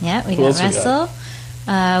 Yeah. Yeah, we Who got else we got? Russell.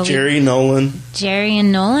 Jerry, Nolan. Jerry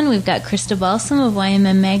and Nolan. We've got Krista Balsam of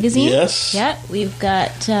YMM Magazine. Yes. Yeah, we've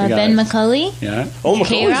got Ben McCulley. Yeah. Oh, McCully's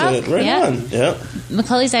K-Rock, in it. Right yeah. on. Yeah.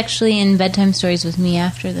 McCulley's actually in Bedtime Stories with me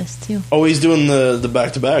after this, too. Oh, he's doing the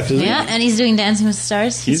back-to-back, isn't Yeah, and he's doing Dancing with the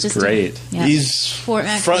Stars. He's just great. Yeah. he? He's Fort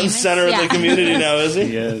Mac front and famous. center of Yeah. the community now, is he?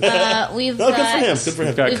 He is. We've No, got good for him. Good for him.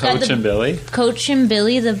 We've got we've got Coach the- and Billy. Coach and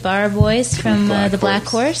Billy, the bar boys from the Black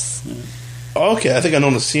Horse. Oh, okay, I think I know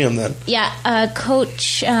to see him then. Yeah,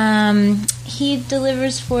 Coach, he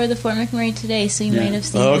delivers for the Fort McMurray today, so you might have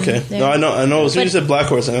seen Oh, him okay. there. No, I know. As soon as you But- said Black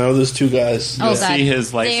Horse, I know there's 2 guys. Oh, You'll God. see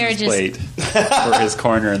his They are license just- plate for his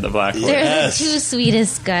corner in the Black Horse. They're Yes. the 2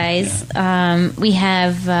 sweetest guys. We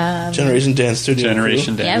have... Generation Dance Studio.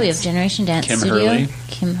 Generation Dance. yeah, we have Generation Dance Kim Studio. Hurley.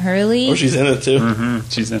 Kim Hurley. Oh, she's in it too. Mm-hmm.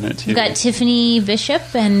 She's in it, too. We've got Tiffany Bishop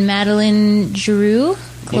and Madeline Giroux,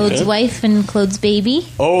 Claude's Okay. wife and Claude's baby.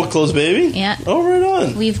 Oh, Close Baby? Yeah. Oh, right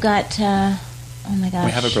on. We've got... oh, my gosh.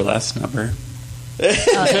 We have a burlesque number.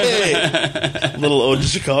 Hey! Little ode to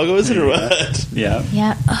Chicago, is it, or what? Yeah.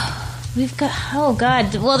 Yeah. Oh, we've got... Oh,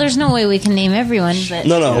 God. Well, there's no way we can name everyone, but...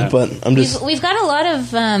 No, Yeah. but I'm just... We've got a lot of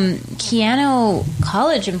Keanu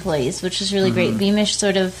college employees, which is really great. Beamish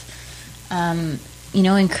sort of,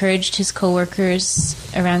 encouraged his coworkers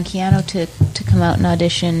around Keanu to come out and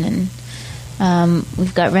audition. And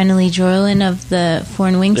we've got Renali Jorlin of the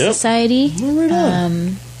Foreign Wing Yep. Society. Oh, right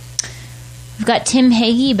on. We've got Tim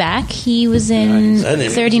Hagee back. He was in That name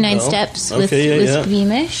rings a 39 bell. Steps Okay, with yeah.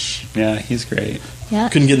 Beamish. Yeah, he's great. Yeah.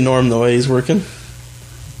 Couldn't get Norm the way he's working.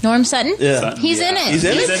 Norm Sutton? Yeah. He's in it. He's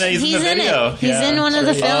in it? He's in the video. He's Yeah. in one of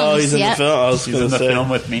the films. Oh, he's in yeah. the film. I was He's going in to the say. film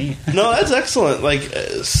with me. No, that's excellent. Like,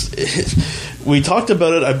 we talked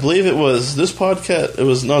about it. I believe it was this podcast. It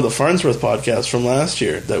was the Farnsworth podcast from last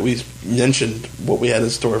year that we mentioned what we had in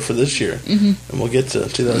store for this year, and we'll get to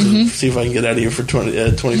 2000. See if I can get out of here for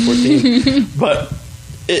 2014. But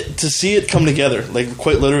to see it come together, like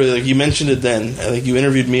quite literally, like you mentioned it then. I think you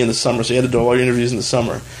interviewed me in the summer, so you had to do all your interviews in the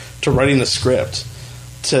summer. To writing the script,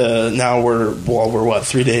 to now we're what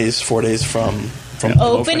 4 days from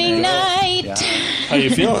Opening night. Yeah. How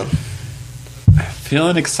you feeling?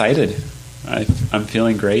 Feeling excited. I'm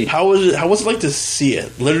feeling great. How was it like to see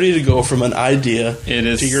it? Literally to go from an idea It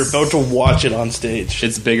is- to you're about to watch it on stage.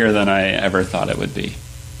 It's bigger than I ever thought it would be.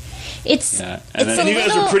 It's Yeah. it's And a And you guys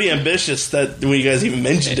little, were pretty ambitious that when you guys even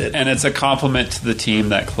mentioned it. And it's a compliment to the team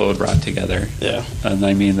that Claude brought together. Yeah. And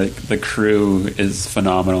I mean, the crew is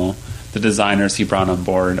phenomenal. The designers he brought on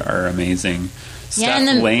board are amazing. Yeah, Steph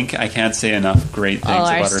and Link, I can't say enough great things our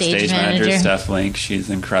about our stage stage manager, manager. Steph Link. She's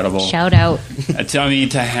incredible. shout out. I mean,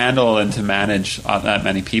 to handle and to manage that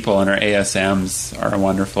many people, and our ASMs are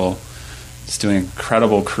wonderful. Just doing an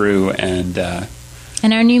incredible crew, and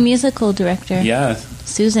And our new musical director, yeah,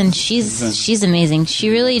 Susan, she's amazing. She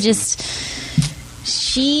really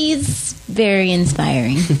she's very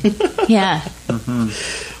inspiring. Yeah.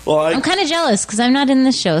 Well, I'm kind of jealous because I'm not in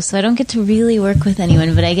the show, so I don't get to really work with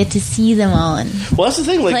anyone, but I get to see them all. And that's the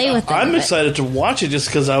thing. Like, play with them, I'm but- excited to watch it just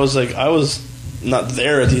because I was not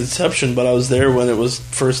there at the inception, but I was there when it was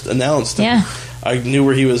first announced. And Yeah. I knew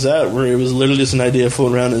where he was at, where it was literally just an idea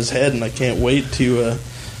floating around in his head, and I can't wait to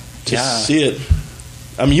Yeah. see it.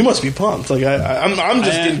 I mean, you must be pumped. Like I'm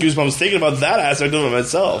just getting goosebumps thinking about that aspect of it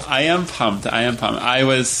myself. I am pumped.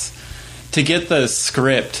 To get the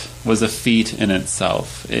script was a feat in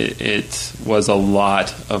itself. It was a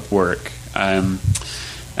lot of work. And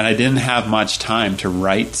I didn't have much time to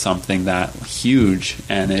write something that huge.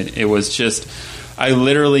 And it was just,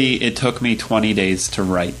 it took me 20 days to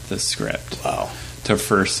write the script. Wow. To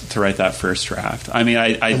write that first draft. I mean,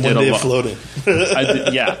 I did one day a lot. Floating.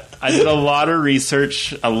 I did a lot of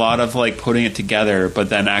research, a lot of like putting it together, but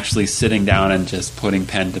then actually sitting down and just putting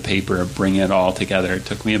pen to paper, bringing it all together. It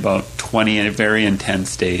took me about 20 very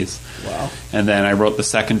intense days. Wow. And then I wrote the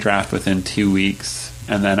second draft within 2 weeks,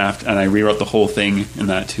 and then I rewrote the whole thing in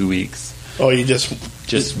that 2 weeks. Oh, you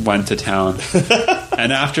just went to town.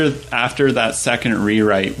 And after that second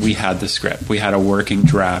rewrite, we had the script. We had a working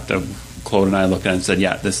draft of. Claude and I looked at it and said,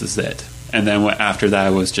 yeah, this is it. And then after that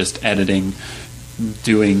was just editing,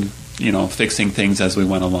 doing, fixing things as we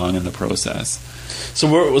went along in the process.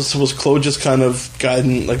 So was Claude just kind of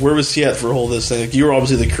guiding, like where was he at for all this thing? Like you were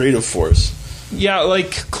obviously the creative force. Yeah,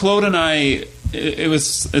 like Claude and I,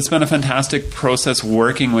 it's been a fantastic process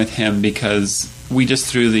working with him because we just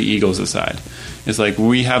threw the egos aside. It's like,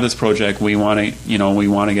 we have this project, we want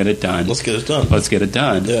to get it done. Let's get it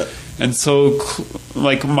done. Yeah. And so,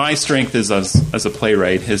 like, my strength is as a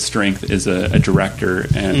playwright. His strength is a director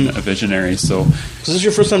and a visionary. So is this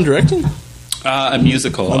your first time directing? A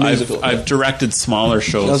musical. I've directed smaller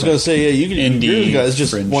shows. I was going to say, you guys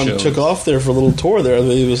just took off there for a little tour there. I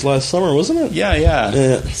believe it was last summer, wasn't it?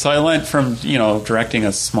 Yeah. So I went from directing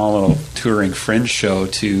a small little touring fringe show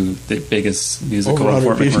to the biggest musical in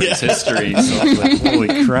Fort McMurray's history. So I was like,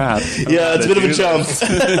 holy crap! Yeah, it's a bit of a jump.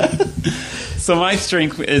 So my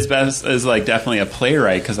strength is definitely a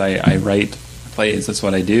playwright because I write plays. That's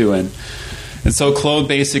what I do. And so Claude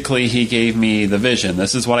basically, he gave me the vision.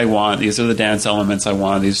 This is what I want. These are the dance elements I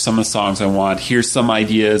want. These are some of the songs I want. Here's some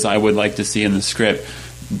ideas I would like to see in the script.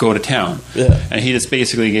 Go to town. Yeah. And he just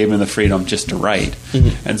basically gave me the freedom just to write.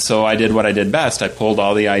 Mm-hmm. And so I did what I did best. I pulled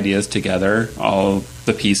all the ideas together, all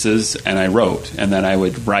the pieces, and I wrote. And then I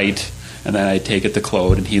would write, and then I'd take it to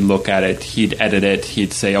Claude, and he'd look at it. He'd edit it.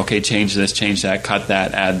 He'd say, okay, change this, change that, cut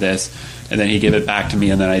that, add this. And then he'd give it back to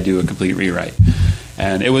me, and then I'd do a complete rewrite.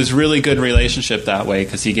 And it was really good relationship that way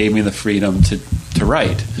because he gave me the freedom to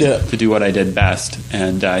write, to do what I did best.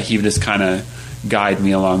 And he would just kind of guide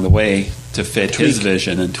me along the way to fit his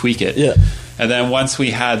vision and tweak it. Yeah. And then once we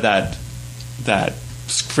had that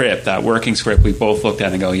script, that working script, we both looked at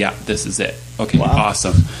it and go, yeah, this is it. Okay,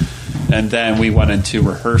 awesome. And then we went into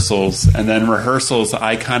rehearsals. And then rehearsals,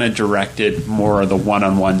 I kind of directed more of the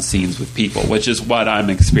one-on-one scenes with people, which is what I'm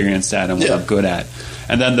experienced at and what I'm good at.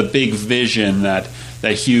 And then the big vision, that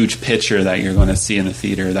huge picture that you're going to see in the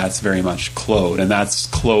theater, that's very much Claude, and that's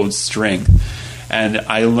Claude's strength. And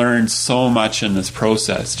I learned so much in this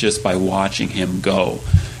process just by watching him go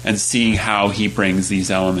and seeing how he brings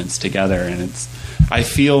these elements together. And I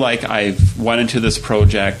feel like I went into this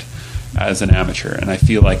project as an amateur, and I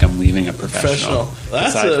feel like I'm leaving a professional.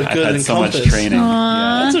 That's I've had so much training.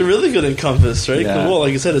 Yeah. That's a really good encompass, right? Yeah. Well,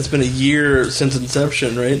 like I said, it's been a year since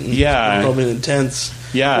inception, right? And yeah. Probably intense.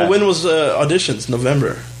 Yeah. Well, when was auditions?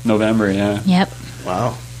 November, yeah. Yep.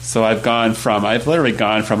 Wow. So I've literally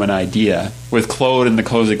gone from an idea with Claude in the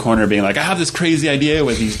cozy corner being like, I have this crazy idea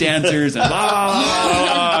with these dancers and blah,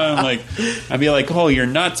 blah, blah, blah. I'd be like, oh, you're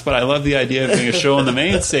nuts, but I love the idea of doing a show on the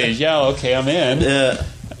main stage. Yeah, okay, I'm in. Yeah.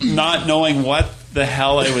 Not knowing what the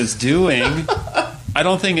hell I was doing. I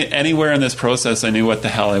don't think anywhere in this process I knew what the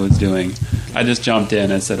hell I was doing. I just jumped in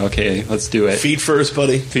and said, okay, let's do it. Feet first,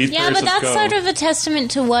 buddy. Yeah, but that's sort of a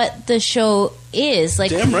testament to what the show is.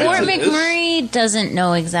 Like, Fort McMurray doesn't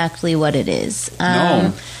know exactly what it is.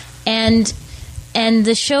 No. And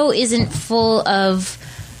the show isn't full of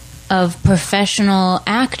professional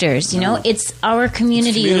actors, you know? It's our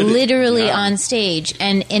community literally on stage.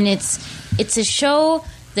 And it's a show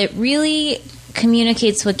that really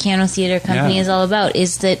communicates what Keanu Theatre Company is all about,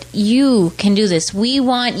 is that you can do this. We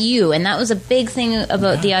want you. And that was a big thing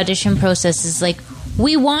about the audition process, is like,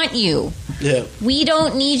 we want you. Yeah. We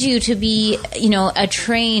don't need you to be, a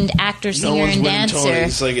trained actor, singer, and dancer.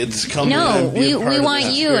 Tony's. Like, it's coming. No, we want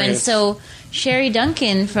you. And so Sherry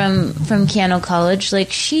Duncan from Keanu College,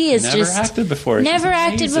 like, she is never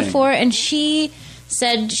acted before, and she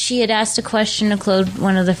said she had asked a question to Claude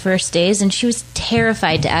one of the first days, and she was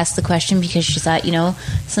terrified to ask the question because she thought,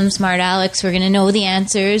 some smart Alex were going to know the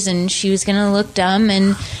answers, and she was going to look dumb.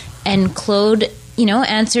 And Claude,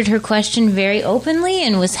 answered her question very openly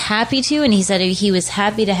and was happy to. And he said he was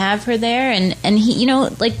happy to have her there. And he,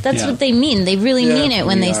 that's what they mean. They really mean it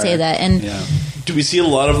when they say that. And Do we see a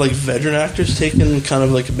lot of like veteran actors taking kind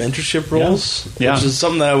of like mentorship roles? Yeah. Which is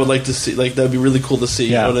something that I would like to see. Like that'd be really cool to see.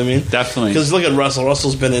 Yeah, you know what I mean? definitely. Because look at Russell.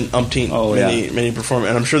 Russell's been in umpteen many performers,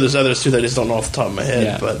 and I'm sure there's others too that I just don't know off the top of my head.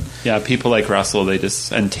 Yeah. But yeah, people like Russell,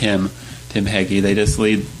 and Tim Heggie, they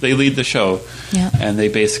lead the show. Yeah. And they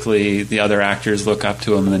basically, the other actors look up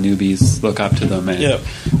to them, and the newbies look up to them, and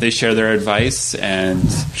they share their advice and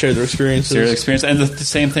share their experiences. And the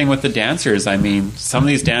same thing with the dancers. I mean, some of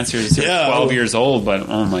these dancers are 12 years old, but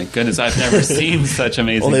oh my goodness, I've never seen such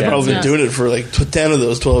amazing Well, they've probably been doing it for like 10 of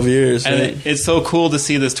those 12 years. And right? it's so cool to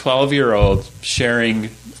see this 12-year-old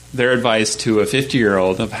sharing their advice to a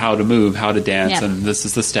 50-year-old of how to move, how to dance, and this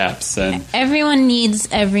is the steps. And everyone needs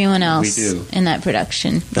everyone else in that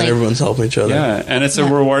production. And everyone's helping each other. Yeah, and it's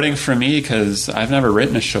rewarding for me because I've never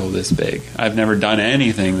written a show this big. I've never done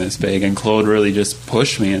anything this big, and Claude really just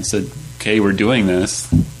pushed me and said, okay, we're doing this,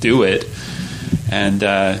 do it. And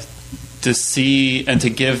to see and to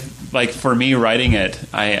give, like for me writing it,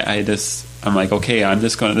 I'm like, okay,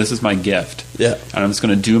 this is my gift. Yeah. And I'm just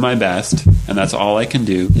going to do my best, and that's all I can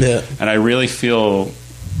do. Yeah. And I really feel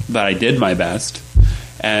that I did my best.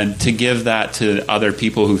 And to give that to other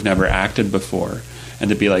people who've never acted before, and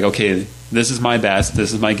to be like, okay, this is my best,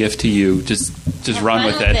 this is my gift to you, just run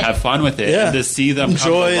with it, have fun with it, and to see them enjoy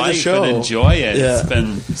come to the life show. and enjoy it. Yeah.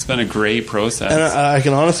 It's been a great process. And I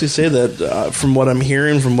can honestly say that from what I'm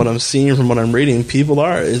hearing, from what I'm seeing, from what I'm reading, people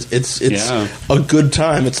are. It's a good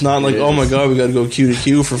time. It's not like, oh my God, we got to go Q to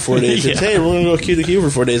Q for 4 days. It's, hey, we're going to go Q to Q for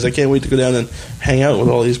 4 days. I can't wait to go down and hang out with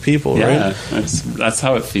all these people, right? That's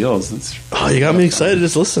how it feels. You got me excited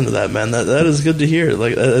just listening to that, man. That is good to hear.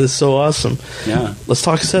 Like, that is so awesome. Yeah. Let's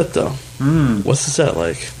talk set, though. What's the set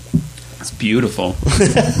like? It's beautiful.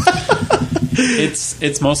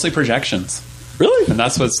 It's mostly projections. Really? And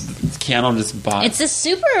that's what Keanu just bought. It's a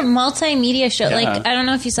super multimedia show. Yeah. Like, I don't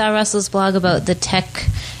know if you saw Russell's blog about the tech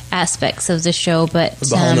aspects of the show, but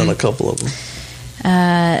behind on a couple of them.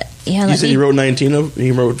 You said he wrote 19 of them?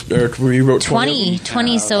 He wrote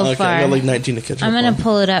 20 so far. I got like 19 to catch up. I'm going to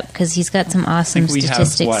pull it up because he's got some awesome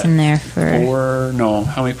statistics in there for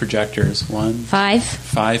how many projectors? 5. 5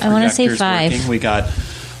 projectors. I want to say 5. Working. We got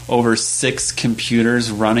over 6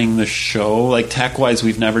 computers running the show. Like tech-wise,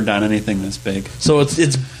 we've never done anything this big. So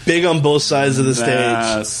it's big on both sides of the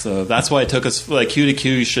stage. So that's why it took us, like Q to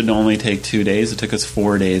Q should only take 2 days. It took us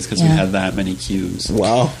 4 days because we had that many Qs.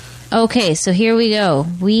 Wow. Okay, so here we go.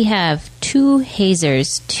 We have 2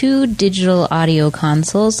 hazers, 2 digital audio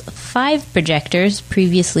consoles, 5 projectors,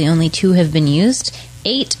 previously only 2 have been used,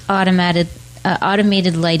 8 automated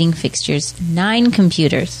lighting fixtures, 9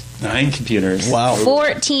 computers. 9 computers. Wow.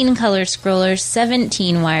 14 color scrollers,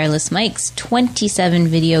 17 wireless mics, 27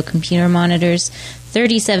 video computer monitors,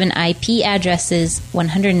 37 IP addresses,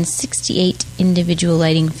 168 individual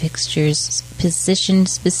lighting fixtures positioned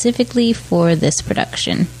specifically for this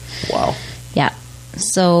production. Wow. Yeah.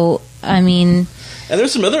 So, I mean... And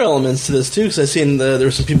there's some other elements to this, too, because I've seen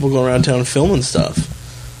there's some people going around town filming stuff.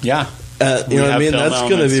 Yeah. You know what I mean? That's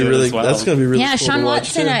going to be really cool. Yeah, Sean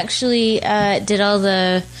Watson actually did all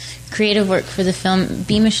the creative work for the film.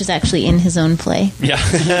 Beamish is actually in his own play. Yeah.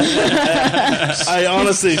 I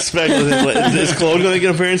honestly expect is Claude going to get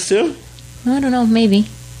an appearance too? I don't know, maybe.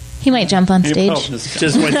 He might jump on stage. Just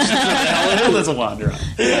doesn't wander on.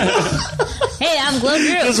 Hey, I'm Claude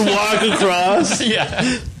Drew. Just walk across.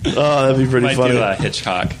 Yeah. Oh, that'd be pretty funny. Do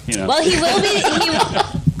Hitchcock. Well, he will be.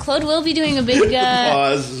 Claude will be doing a big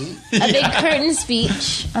curtain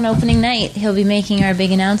speech on opening night. He'll be making our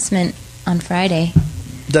big announcement on Friday.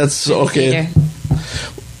 That's okay.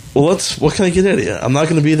 Well, what can I get out of you? I'm not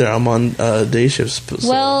going to be there. I'm on day shifts. So.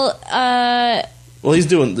 Well, he's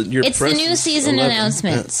doing It's the new season 11.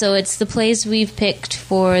 Announcement. So it's the plays we've picked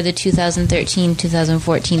for the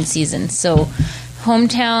 2013-2014 season. So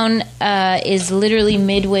Hometown is literally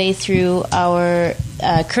midway through our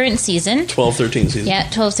current season. 12-13 season. Yeah,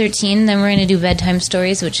 12-13. Then we're going to do Bedtime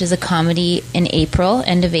Stories, which is a comedy in April,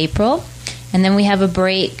 end of April. And then we have a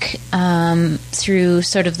break through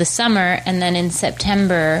sort of the summer, and then in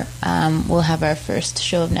September we'll have our first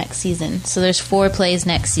show of next season. So there's 4 plays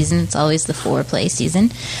next season. It's always the 4-play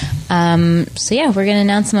season. So yeah, we're going to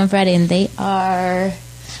announce them on Friday, and they are...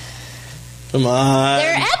 Come on.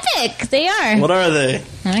 They're epic. They are. What are they?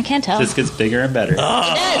 I can't tell. It just gets bigger and better.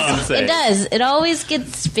 Oh, it does. It always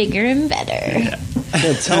gets bigger and better. Yeah.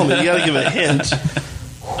 Yeah, tell me. You got to give a hint.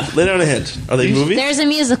 Lay down a hint. Are they movies? There's a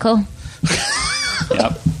musical.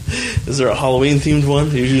 Yep. Is there a Halloween themed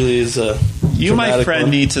one? Usually is a. You, my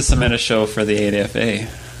friend, need to submit a show for the ADFA.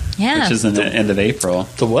 Yeah. Which is in the end of April.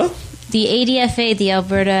 The what? The ADFA, the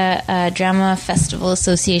Alberta Drama Festival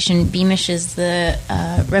Association, Beamish is the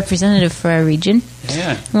representative for our region.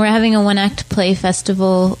 Yeah. We're having a one-act play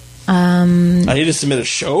festival I need to submit a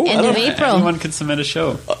show? end of April. Anyone can submit a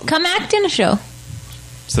show. Come act in a show.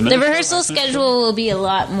 Submit The a show, rehearsal act in a show. schedule will be a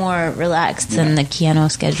lot more relaxed than the Keanu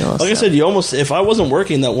schedule. Like I said, you almost, if I wasn't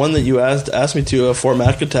working, that one that you asked me to, Fort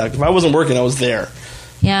Mac Attack, if I wasn't working, I was there.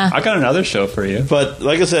 yeah. I got another show for you. But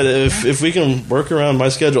like I said, if we can work around my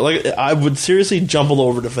schedule, like I would seriously jump all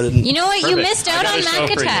over it if I didn't. You know what? You Perfect. missed I out got on a show Mac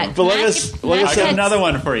for you. Attack. But like I Mac- s- like I Mac I got said- Attack's- another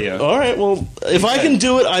one for you. All right, well, if I can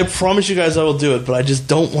do it, I promise you guys I will do it. But I just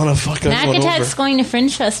don't want to fuck Mac everyone Attack's over. going to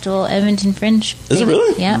Fringe Festival, Edmonton Fringe. Is it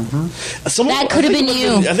really? Yeah. Someone, That could have I think been it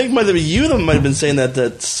might you. I think it might have been you that might have been saying that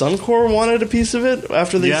Suncor wanted a piece of it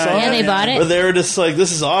after they Yeah, saw yeah, it. they bought it. But they were just like,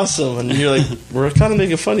 "This is awesome," and you're like, "We're kind of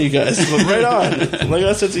making fun of you guys." But right on, like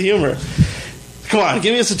that sense of humor. Come on,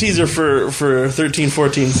 give me us a teaser for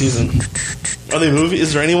 13-14 season. Are they movie?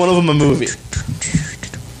 Is there any one of them a movie?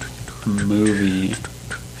 Movie.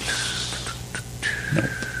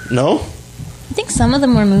 No. I think some of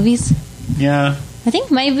them were movies. Yeah. I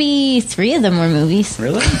think maybe 3 of them were movies.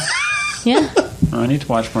 Really? Yeah. Oh, I need to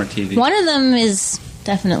watch more TV. One of them is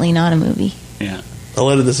definitely not a movie. Yeah. I'll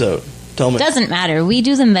edit this out. Tell me. Doesn't matter. We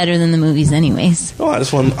do them better than the movies anyways. Oh, I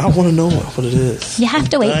want to know what it is. You have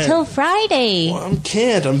to wait Right. till Friday. Well, I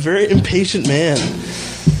can't. I'm a very impatient man.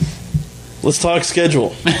 Let's talk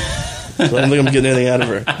schedule. I don't think I'm getting anything out of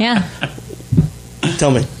her. Yeah.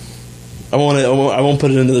 Tell me. I won't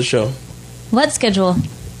put it into the show. What schedule?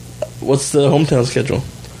 What's the hometown schedule?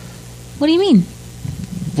 What do you mean?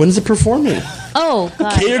 When's it performing? Oh,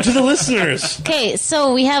 God. Cater to the listeners. Okay,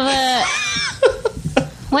 so we have a...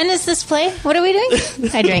 When is this play? What are we doing?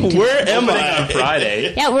 I drank too. Where am On I?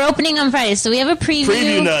 Friday. Yeah, we're opening on Friday. So we have a preview.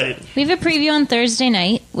 Preview night. We have a preview on Thursday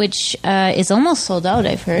night, which is almost sold out,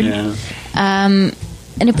 I've heard. Yeah.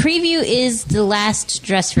 And a preview is the last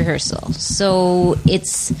dress rehearsal. So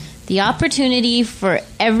it's the opportunity for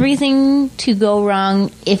everything to go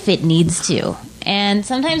wrong if it needs to. And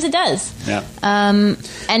sometimes it does. Yeah.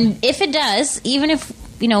 And if it does, even if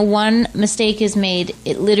one mistake is made,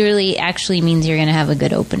 it literally actually means you're going to have a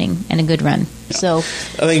good opening and a good run. So I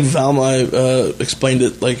think Valma explained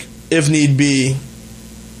it like, if need be,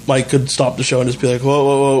 Mike could stop the show and just be like,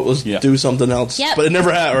 whoa, let's Yeah. do something else. Yep. But it never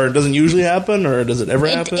or it doesn't usually happen, or does it ever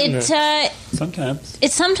happen? or- Sometimes.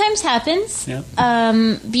 it sometimes happens. Yeah.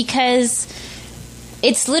 Because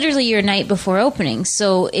it's literally your night before opening.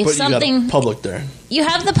 So if but you something got public there. you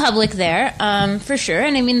have the public there, for sure.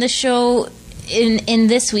 And I mean, the show in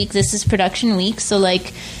this week, this is production week, so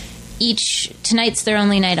like tonight's their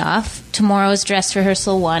only night off. Tomorrow's dress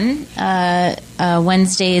rehearsal 1.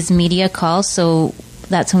 Wednesday is media call, so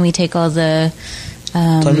that's when we take all the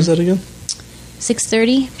Time is that again?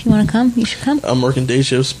 6:30. If you want to come, you should come. I'm working day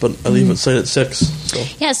shifts, but I leave at site at 6. So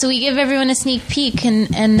Yeah, so we give everyone a sneak peek, and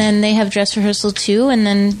then they have dress rehearsal 2, and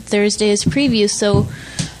then Thursday is preview. So,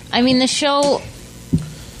 I mean, the show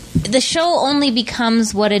only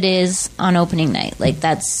becomes what it is on opening night. Like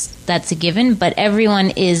that's a given. But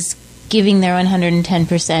everyone is giving their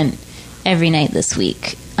 110% every night this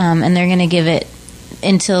week, and they're going to give it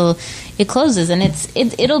until it closes. And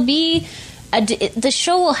it'll be. The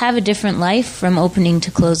show will have a different life from opening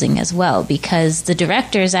to closing as well, because the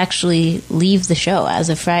directors actually leave the show as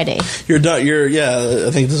of Friday. you're done.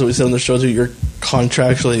 I think this is what we said on the show too. You're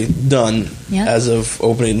contractually done Yeah. as of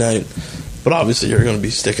opening night. But obviously, you're going to be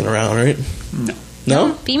sticking around, right? No.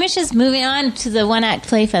 No? Beamish is moving on to the one act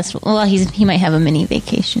play festival. Well, he might have a mini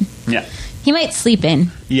vacation. Yeah. He might sleep in.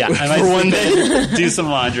 Yeah. I might For one sleep in, do some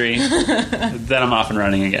laundry, then I'm off and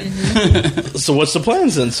running again. So what's the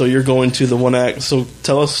plans then? So you're going to the one act. So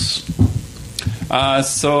tell us.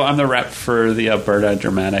 So I'm the rep for the Alberta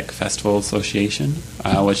Dramatic Festival Association,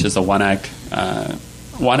 which is a one act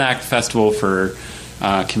festival for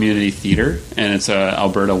community theater, and it's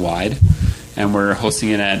Alberta wide, and we're hosting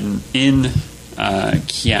it in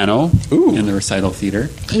Keanu in the Recital Theater.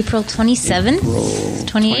 April 27th?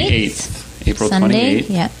 28th? April Sunday? 28th,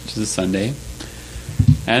 Yeah. which is a Sunday.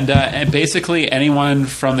 And basically anyone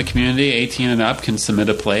from the community, 18 and up, can submit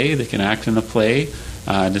a play. They can act in the play.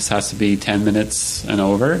 It just has to be 10 minutes and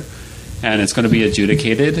over. And it's going to be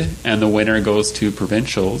adjudicated, and the winner goes to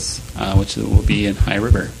provincials, which will be in High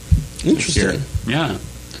River. this year. Interesting. Yeah.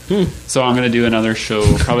 So I'm going to do another show,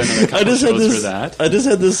 probably another couple shows for that. I just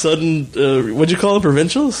had this sudden. What'd you call it?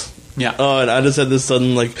 Provincials? Yeah. Oh, and I just had this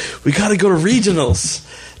sudden like we got to go to regionals.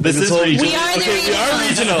 This is whole- regional. We are the Okay, we are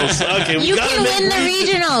regionals. Okay, we You gotta can make win the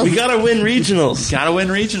regionals. We gotta win regionals. Gotta win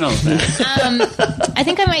regionals, man. I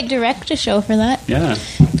think I might direct a show for that. Yeah.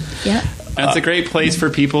 Yeah. And it's a great place for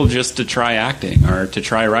people just to try acting or to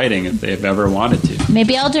try writing if they've ever wanted to.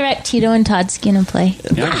 Maybe I'll direct Tito and Toddski in a play.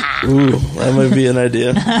 Yeah. Ooh, that might be an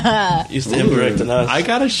idea. Used to him directing us. I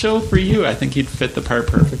got a show for you. I think you'd fit the part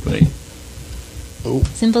perfectly. Ooh,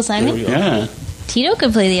 Simple there we Simon? go. Yeah. Tito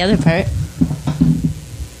could play the other part.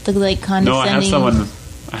 The like condescending. No, I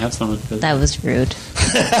have someone. That was rude.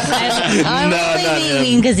 I'm No, not only him.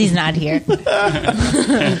 mean because he's not here.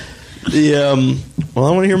 Well,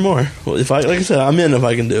 I want to hear more. Well, if like I said, I'm in if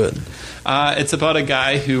I can do it. It's about a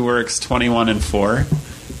guy who works 21 and 4,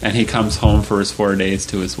 and he comes home for his 4 days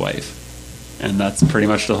to his wife. And that's pretty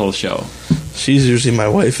much the whole show. She's usually my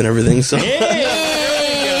wife and everything, so. Or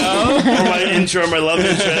my intro, my love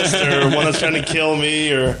interest, or one that's trying to kill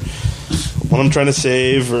me, or one I'm trying to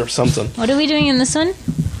save, or something. What are we doing in this one?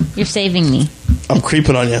 You're saving me. I'm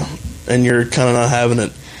creeping on you, and you're kind of not having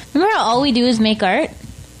it. Remember how all we do is make art?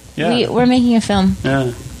 Yeah. We're making a film. Yeah.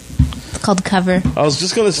 It's called Cover. I was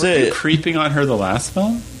just gonna Were say you creeping on her the last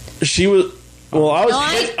film? she was. Well, I was.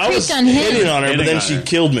 No, I was creeped on him. hitting on her, but Hitting then on she her.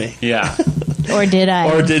 killed me. Yeah. Or did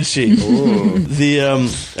I? Or did she?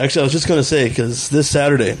 Actually, I was just going to say because this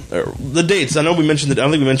Saturday, or the dates. I know we mentioned. I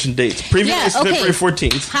don't think we mentioned dates. Preview Yeah, is okay. February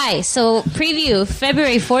 14th. Hi. So preview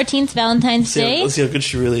February 14th, Valentine's Day. Let's see how good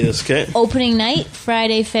she really is. Okay. Opening night,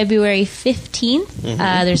 Friday, February 15th.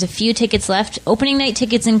 Mm-hmm. There's a few tickets left. Opening night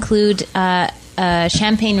tickets include a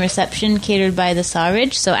champagne reception catered by the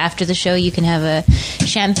Sawridge. So after the show, you can have a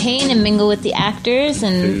champagne and mingle with the actors.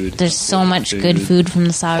 And Food. there's so much good food from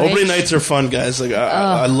the Sawridge. Opening nights are fun, guys. Like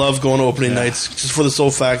I love going to opening nights just for the sole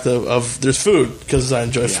fact of there's food because I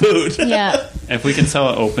enjoy food. Yeah. If we can sell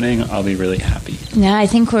an opening, I'll be really happy. Yeah, I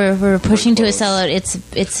think we're pushing to a close. sellout.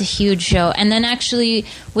 It's a huge show, and then actually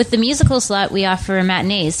with the musical slot, we offer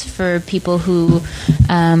matinees for people who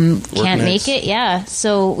can't nights. make it. Yeah,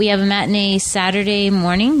 so we have a matinee Saturday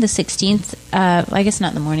morning, the 16th. I guess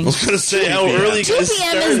not the morning. I was going to say how 2 early you 2 guys p.m.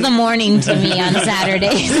 started. is the morning to me on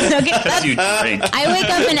Saturdays. Okay, that's- You drink. I wake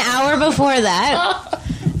up an hour before that.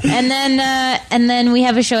 And then we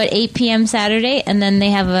have a show at 8 p.m. Saturday, and then they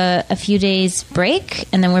have a few days break,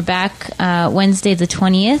 and then we're back Wednesday the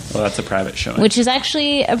 20th. Well, that's a private showing. Which is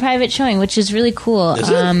actually a private showing, which is really cool. Is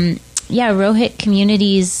it? Yeah, Rohit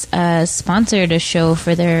Communities sponsored a show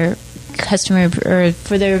for their customer or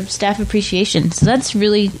for their staff appreciation. So that's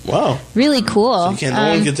really Wow. really cool. You can't. No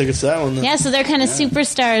one can take us to that one. Then. Yeah, so they're kind of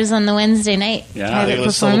superstars on the Wednesday night Yeah, Are private they going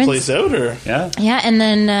to sell the performance. place out or? Yeah. Yeah, and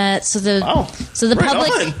then so the Wow. the Right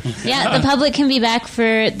public on. the public can be back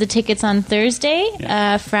for the tickets on Thursday,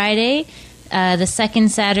 Friday, the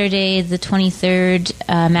second Saturday, the 23rd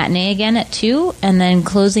matinee again at 2, and then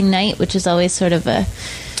closing night, which is always sort of a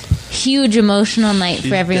huge emotional night She's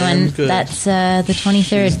for everyone. damn good. That's the She's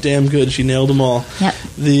 23rd. damn good. She nailed them all. Yep.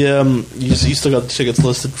 The you still got the tickets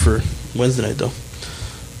listed for Wednesday night though.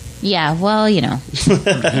 Yeah, well, you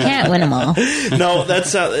can't win them all. No,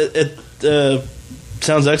 that's it.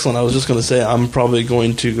 Sounds excellent. I was just going to say I'm probably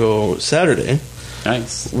going to go Saturday,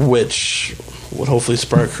 Nice. which would hopefully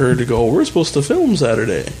spark her to go. We're supposed to film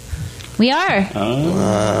Saturday. We are.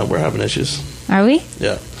 We're having issues. Are we?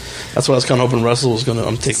 Yeah, that's why I was kind of hoping Russell was going to.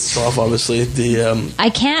 I'm taking this off, obviously. The I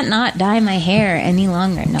can't not dye my hair any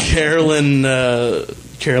longer. No. Carolyn's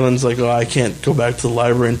like, oh, I can't go back to the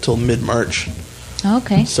library until mid-March,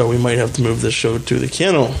 Okay. so we might have to move this show to the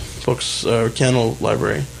Cano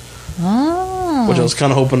library, Oh. which I was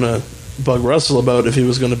kind of hoping to bug Russell about if he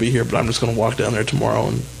was going to be here, but I'm just going to walk down there tomorrow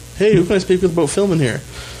and, hey, who can I speak with about filming here?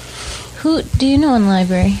 Who do you know in the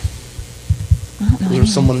library? I don't know. Is there anyone.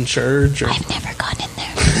 someone in charge? Or? I've never gone in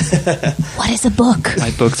there. What is a book?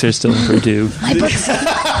 My books are still overdue. My books.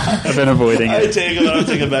 I've been avoiding I it. take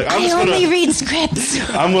it back. I only read scripts.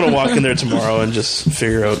 I'm gonna walk in there tomorrow and just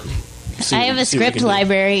figure out. I have a script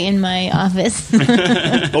library in my office.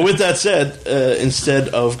 But with that said, instead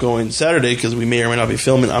of going Saturday because we may or may not be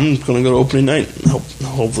filming, I'm going to go to opening night. And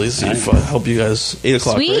hopefully, see if I help you guys 8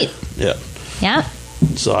 o'clock. Sweet. Right? Yeah. Yeah.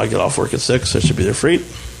 So I get off work at 6. So I should be there for 8.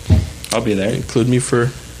 I'll be there. Include me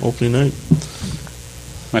for opening night.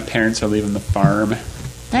 My parents are leaving the farm. Come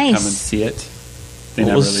and Nice. see it. They What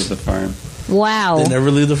never was- leave the farm. Wow. They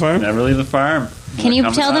never leave the farm. Never leave the farm. Can you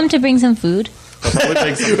tell them to bring some food? They'll probably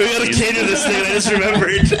bring some We gotta cater this thing. I just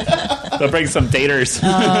remembered. They'll bring some daters.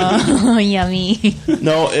 Oh, yummy.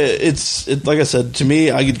 No, it's like I said, to me,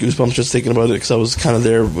 I get goosebumps just thinking about it because I was kind of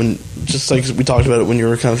there when, just like we talked about it when you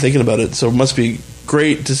were kind of thinking about it. So it must be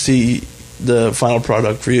great to see the final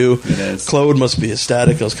product for you. It is. Claude must be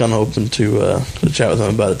ecstatic. I was kind of hoping to chat with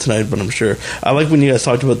him about it tonight, but I'm sure. I like when you guys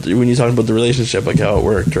talked about the relationship, like how it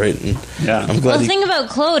worked, right? And Yeah. I'm glad. Well, the thing about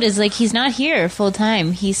Claude is like he's not here full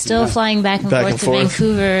time. He's still flying back and forth to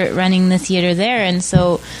Vancouver, running the theater there, and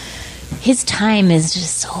so his time is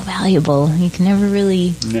just so valuable. You can never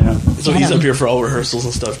really. Yeah. So he's up here for all rehearsals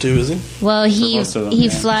and stuff too, is he? Well, he most of them, he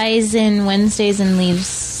yeah. flies in Wednesdays and leaves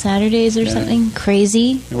Saturdays or something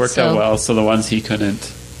crazy. It worked out well, so the ones he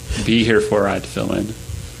couldn't be here for, I'd fill in.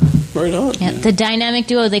 Right on. Yeah, the dynamic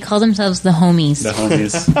duo. They call themselves the homies. The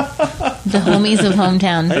homies. The homies of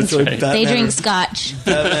hometown. That's right. They drink scotch.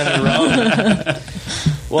 Batman and Robin.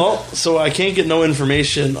 Well, so I can't get no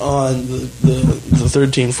information on the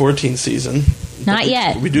 13-14 season. Not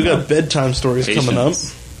yet. We do got bedtime stories coming up.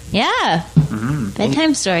 Patience. Yeah.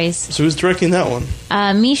 Bedtime stories. So who's directing that one?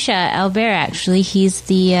 Misha Albert, actually. He's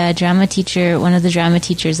the drama teacher, one of the drama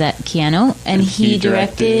teachers at Keanu. And he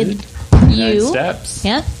directed You. 9 Steps.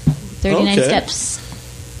 Yeah. 39 Okay.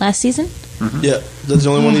 Steps last season. Yeah, that's the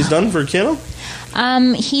only one he's done for Keanu?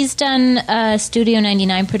 He's done Studio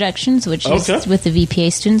 99 Productions, which is Okay. with the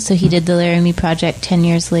VPA students. So he did the Laramie Project 10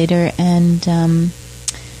 years later. And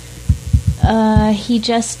he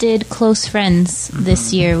just did Close Friends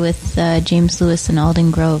this year with James Lewis and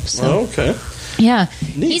Alden Grove. So Oh, okay. yeah,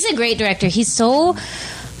 Neat. he's a great director. He's so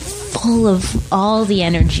full of all the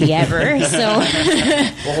energy ever. So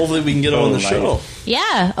Well, hopefully we can get him on the light. show.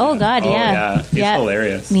 yeah, oh god, Oh, yeah, yeah. He's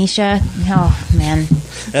hilarious. Misha, oh man,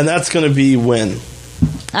 And that's going to be when?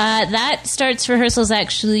 that starts rehearsals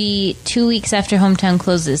actually 2 weeks after Hometown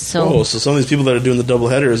closes. So Oh, so some of these people that are doing the double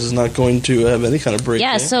headers is not going to have any kind of break.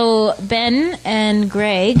 yeah, eh? so Ben and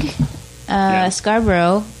Greg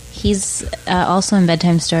Scarborough, he's also in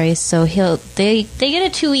Bedtime Stories. So they get a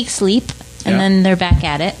 2 week sleep and Yeah. then they're back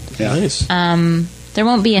at it. Yeah. Nice. There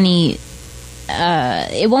won't be any.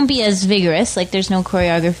 It won't be as vigorous. Like there's no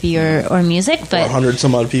choreography or music, but 100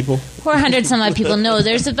 some odd people. 400 some odd people. No,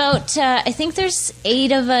 there's about. I think there's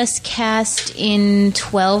 8 of us cast in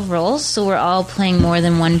 12 roles, so we're all playing more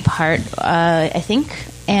than one part. I think,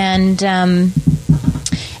 and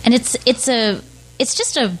it's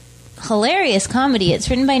just a hilarious comedy. It's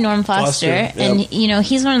written by Norm Foster, Yep. and you know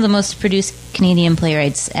he's one of the most produced Canadian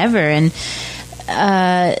playwrights ever, and.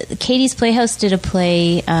 Katie's Playhouse did a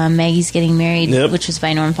play, Maggie's Getting Married, Yep. which was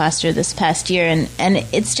by Norm Foster this past year, and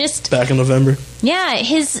it's just Back in November. yeah,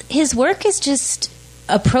 his work is just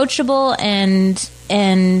approachable and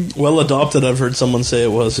Well adopted, I've heard someone say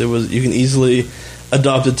it was. You can easily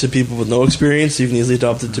adopt it to people with no experience. You can easily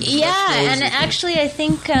adopt it to yeah, professionals. and actually I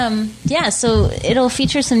think so it'll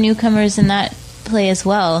feature some newcomers in that play as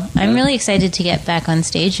well. I'm really excited to get back on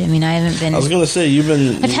stage. I mean, I haven't been. I was going to say, you've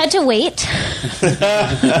been... I've had to wait.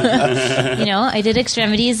 You know, I did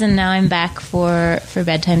Extremities, and now I'm back for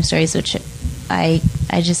Bedtime Stories, which I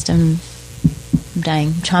just am dying,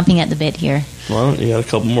 chomping at the bit here. Well, you got a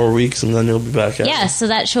couple more weeks, and then you'll be back at Yeah, it. so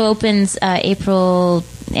that show opens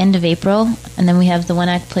end of April, and then we have the One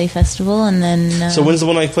Act Play Festival, and then So when's the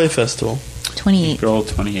One Night Play Festival? 28th. April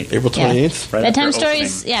 28th. April 28th? Right Bedtime after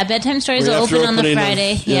Stories, opening. yeah, Bedtime Stories Right will after open on the opening of-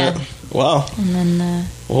 Friday. Yeah. Wow. And then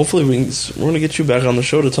Well, hopefully we're going to get you back on the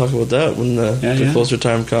show to talk about that when the closer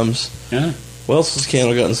time comes. Yeah. What else has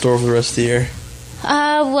Candle got in store for the rest of the year?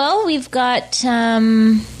 well, we've got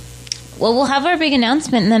we'll have our big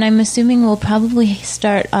announcement, and then I'm assuming we'll probably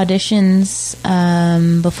start auditions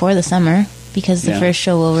before the summer, because the Yeah. first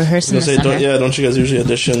show will rehearse in the summer. Don't you guys usually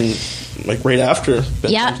audition like right after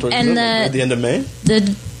Bedtime Yeah, Stories? and Is it, like, at the end of May?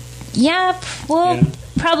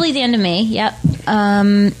 Probably the end of May. Yep.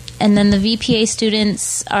 And then the VPA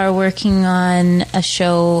students are working on a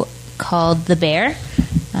show called The Bear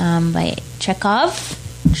by Chekhov,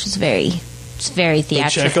 which is very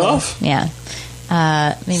theatrical. Chekhov? Yeah.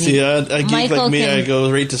 Maybe See, a geek Michael like me, can- I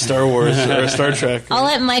go right to Star Wars or Star Trek. I'll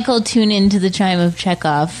let Michael tune into the chime of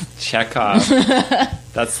Chekhov. Chekhov.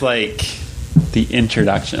 That's like the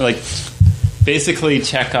introduction. Like, basically,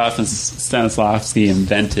 Chekhov and Stanislavski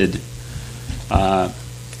invented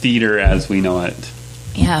theater as we know it.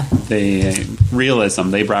 Yeah. Realism.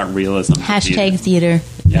 They brought realism to Hashtag theater. theater.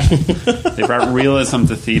 Yeah. They brought realism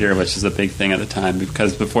to theater, which is a big thing at the time,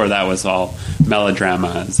 because before that was all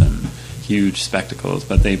melodramas and huge spectacles,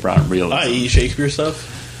 but they brought realism. I.e. Shakespeare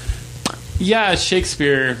stuff? Yeah,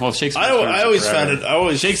 Shakespeare. Well, Shakespeare. I always found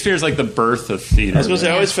it... Shakespeare's like the birth of theater. I was going to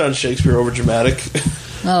say, I always found Shakespeare over dramatic.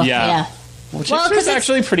 Oh, Yeah. yeah. Well, 'cause Shakespeare's it's-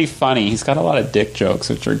 actually pretty funny. He's got a lot of dick jokes,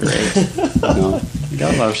 which are great. You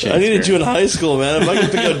gotta love Shakespeare. I needed you in high school, man. If I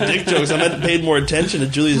could pick out dick jokes, I might have paid more attention to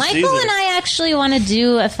Julius Michael Caesar. and I actually want to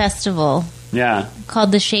do a festival Yeah,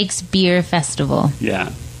 called the Shakespeare Festival. yeah.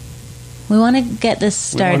 We want to get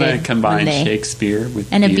this We started. want to combine one day. Shakespeare with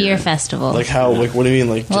And a beer festival. Like how? Like what do you mean?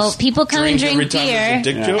 Like well, just people come and every drink time there's a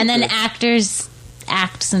beer, dick joke, and then or- actors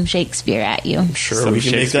act some Shakespeare at you. Sure, Some we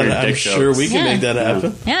can make Shakespeare that. I'm dick sure jokes. we can Yeah. make that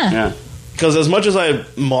happen. Yeah. Yeah. Because as much as I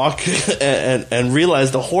mock and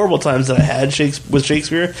realize the horrible times that I had with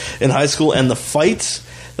Shakespeare in high school and the fights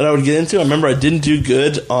that I would get into, I remember I didn't do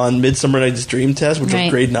good on Midsummer Night's Dream test, which Right.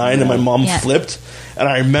 was grade 9, and my mom Yeah. flipped. And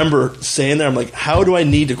I remember saying there, I'm like, how do I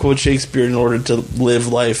need to quote Shakespeare in order to live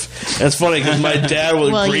life? And it's funny because my dad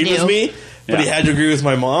would Well, agree you with do. me, but he Yeah. had to agree with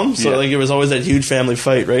my mom. So Yeah. like it was always that huge family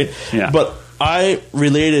fight, right? Yeah. But I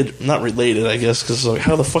not related, I guess, because like,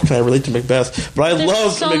 how the fuck can I relate to Macbeth? But I There's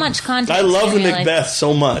love so much context I love the in your life. Macbeth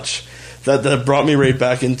so much that brought me right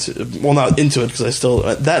back into, well, not into it because I still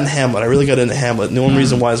that and Hamlet. I really got into Hamlet. And the only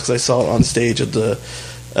reason why is because I saw it on stage at the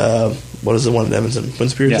what is the one in Edmonton,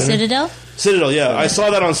 Winspear Yeah. Center? Citadel? Yeah, I saw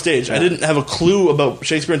that on stage. I didn't have a clue about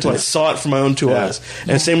Shakespeare until I saw it from my own two Yeah. eyes.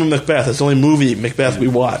 And same with Macbeth. It's the only movie Macbeth we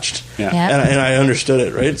watched, Yeah. Yeah. and I understood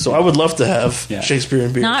it, right? So I would love to have Yeah. Shakespeare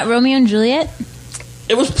and beer. Not Romeo and Juliet?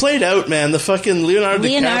 It was played out, man. The fucking Leonardo.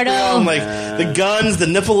 Leonardo. DiCaprio, and like the guns, the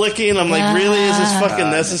nipple licking. I'm like, really? Is this fucking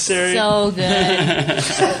necessary? So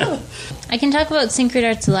good. I can talk about Synchroned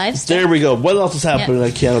Arts Alive stuff. There we go. What else is happening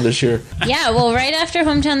at Keanu this year? Yeah, well, right after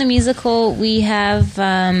Hometown the Musical, we have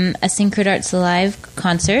a Synchroned Arts Alive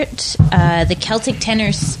concert. The Celtic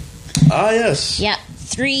Tenors. Ah, yes. Yeah,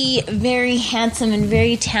 3 very handsome and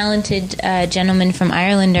very talented gentlemen from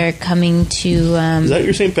Ireland are coming to... Is that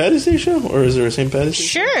your St. Patty's Day show, or is there a St. Patty's Day?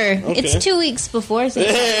 Sure, it's 2 weeks before St.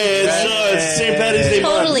 Hey, it's St. Patty's Day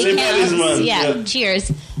month. Totally St. Patty's counts. month. Yeah,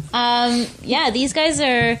 cheers. Yeah, these guys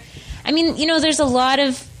are... I mean, you know, there's a lot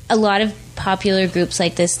of popular groups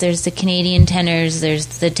like this. There's the Canadian Tenors, there's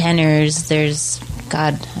the Tenors, there's...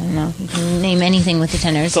 God, I don't know. You can name anything with the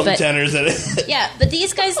tenors. Something but, tenors in it. yeah, but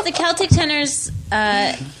these guys, the Celtic Tenors,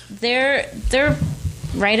 they're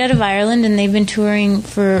right out of Ireland, and they've been touring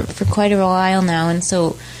for quite a while now, and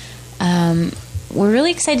so we're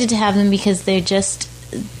really excited to have them because they're just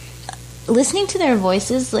listening to their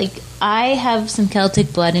voices. Like, I have some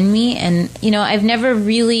Celtic blood in me, and you know, I've never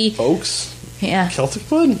really, Oaks? yeah. Celtic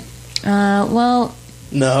blood? Well,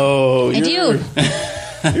 No. I do.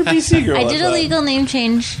 You're a BC girl. I did a thought. legal name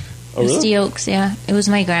change. Oh, really? Misty Oaks, yeah. It was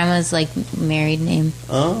my grandma's like married name.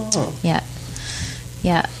 Oh. Yeah.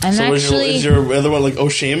 Yeah. I'm So actually is your other one like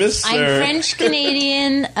O'Shamus? I'm or- French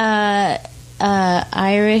Canadian,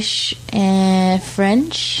 Irish, and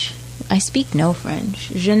French. I speak no French.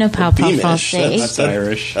 Je ne parle pas Beamish. français. That's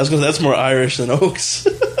Irish. I was gonna say, that's more Irish than Oaks.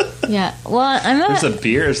 Yeah. Well, I'm There's a. a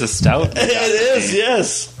beer. There's a stout. it is,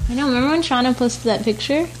 yes. I know. Remember when Shauna posted that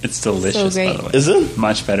picture? It's delicious, great. by the way. Is it?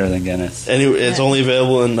 Much better than Guinness. Anyway, it's only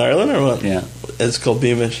available in Ireland or what? Yeah. It's called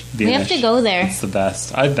Beamish. We have Beamish. to go there. It's the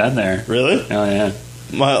best. I've been there. Really? Oh, yeah.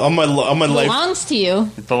 On my life. Belongs to you.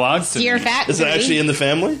 It belongs to To your me. factory. Is it actually in the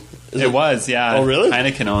family? Is It was, yeah. Oh, really?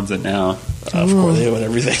 Heineken owns it now. Of course, they own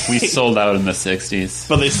everything. We sold out in the 60s.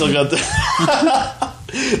 But they still got the.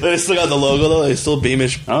 They still got the logo though. They still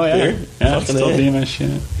Beamish. Oh, yeah. beer? Yeah, it's Fucking still A. Beamish,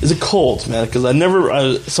 yeah. Is it cold, man?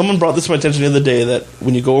 Because someone brought this to my attention the other day that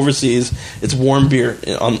when you go overseas, it's warm beer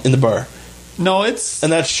in the bar, No, it's...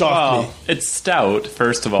 and that shocked me. It's stout,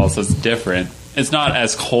 first of all, so it's different. It's not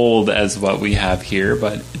as cold as what we have here,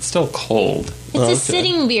 but it's still cold. It's okay. a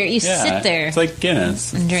sitting beer. You Yeah, sit there It's like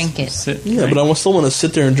Guinness. and drink it. Sit, Yeah, drink. but I still want to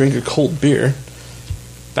sit there and drink a cold beer.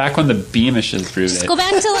 Back when the Beamishes brewed Just it, go back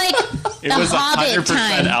to like it the was Hobbit 100%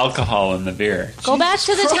 time. alcohol in the beer. Go back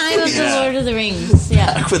to the time of the Yeah. Lord of the Rings.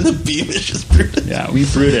 Yeah. When the Beamish is brewed, Yeah, we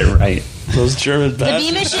brewed it right. those German The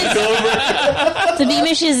bastards.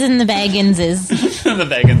 Beamishes and the Bagginses. The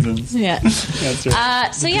Bagginsons. Yeah. That's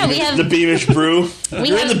right. So yeah, we have The Beamish brew. You're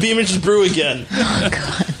in have- the Beamish brew again. Oh,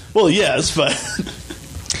 God. Well, yes, but.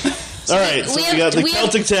 All right, so we we have- got the we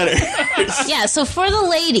have- Celtic tenor. Yeah, so for the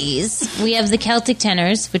ladies, we have the Celtic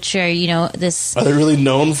Tenors, which are, you know, this Are they really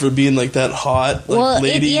known for being like that hot, like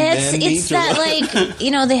lady it's man meat? it's or that what? like,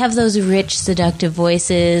 you know, they have those rich, seductive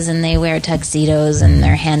voices, and they wear tuxedos, and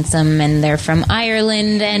they're handsome, and they're from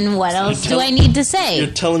Ireland, and what else do I need to say? You're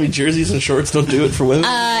telling me jerseys and shorts don't do it for women?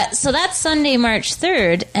 So that's Sunday, March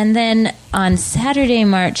 3rd. And then on Saturday,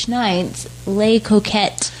 March 9th, Les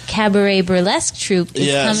Coquettes Cabaret Burlesque Troupe is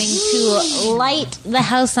Yes. coming to light the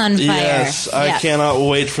house on fire. Yes, I Yeah. cannot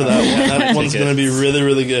wait for that one. That one's going to be really,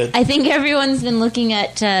 really good. I think everyone's been looking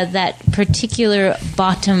at that particular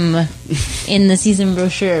bottom in the season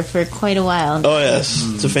brochure for quite a while. Oh, yes.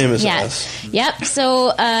 It's a famous Yeah. ass. Yep.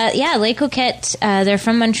 So, Les Coquettes, they're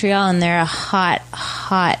from Montreal, and they're a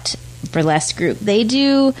hot burlesque group. They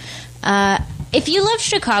do, if you love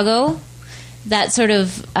Chicago, that sort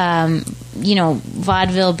of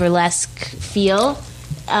vaudeville burlesque feel.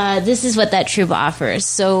 This is what that troupe offers.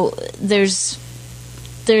 So there's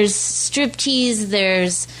striptease,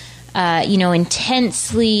 there's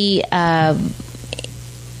intensely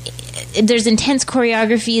there's intense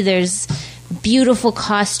choreography, there's beautiful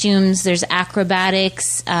costumes, there's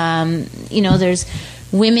acrobatics, there's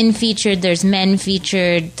women featured, there's men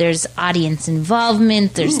featured, there's audience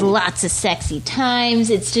involvement, there's lots of sexy times.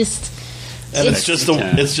 It's just it's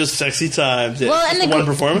just sexy times. Well, and the one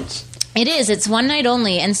performance. It is. It's one night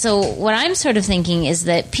only. And so what I'm sort of thinking is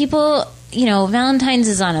that people, Valentine's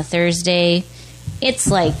is on a Thursday.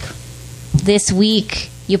 It's like this week.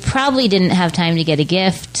 You probably didn't have time to get a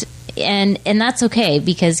gift. And that's okay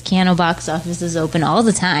because Keanu Box Office is open all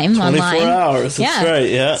the time 24 online. hours. That's right,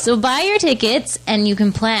 yeah. So buy your tickets and you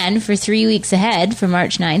can plan for 3 weeks ahead for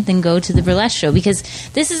March 9th and go to the burlesque show because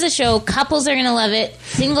this is a show couples are going to love it.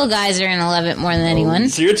 Single guys are going to love it more than anyone.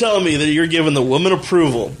 So you're telling me that you're giving the woman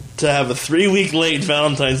approval to have a 3-week late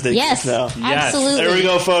Valentine's Day yes, now? Absolutely. There we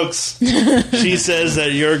go, folks. She says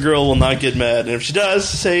that your girl will not get mad. And if she does,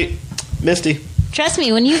 say, Misty. Trust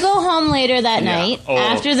me, when you go home later that night,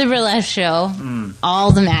 after the burlesque show,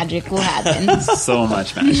 all the magic will happen. So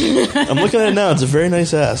much magic. I'm looking at it now. It's a very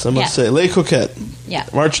nice ass, I must say. Les Coquettes. Yeah.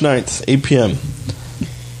 March 9th, 8 p.m.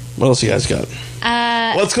 What else you guys got?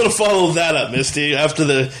 What's going to follow that up, Misty, after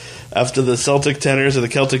the Celtic tenors or the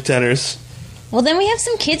Celtic tenors? Well, then we have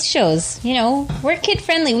some kids shows. We're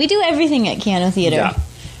kid-friendly. We do everything at Keanu Theater. Yeah.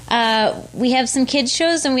 We have some kids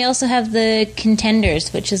shows, and we also have the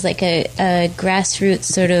Contenders, which is like a grassroots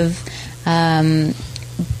sort of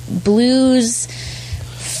blues,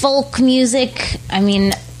 folk music. I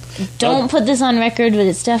mean, don't put this on record, but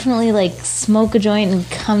it's definitely like smoke a joint and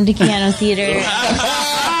come to Keanu Theater.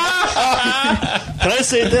 Can I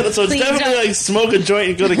say that? So it's definitely like smoke a joint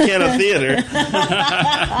and go to Keanu Theater.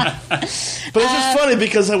 But it's just funny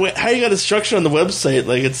because how you got a structure on the website,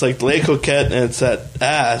 like it's like Les Coquettes and it's that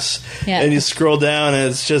ass, and you scroll down and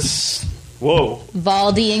it's just whoa,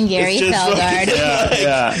 Valdi and Gary Felgard. You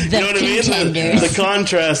know what I mean? The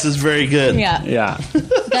contrast is very good. Yeah.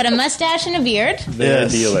 Got a mustache and a beard. They're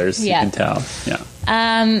dealers, you can tell. Yeah.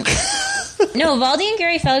 No, Valdi and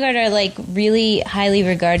Gary Felgard are like really highly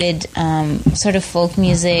regarded sort of folk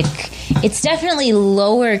music. It's definitely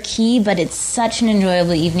lower key, but it's such an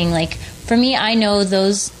enjoyable evening. Like for me, I know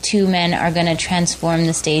those two men are going to transform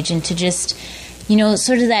the stage into just,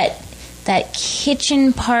 sort of that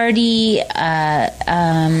kitchen party.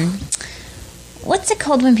 What's it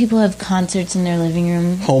called when people have concerts in their living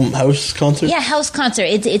room? House concert? Yeah, house concert.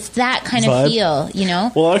 It's that kind of feel,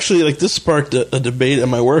 Well, actually, like this sparked a debate at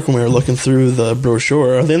my work when we were looking through the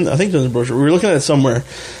brochure. I think there's a brochure. We were looking at it somewhere,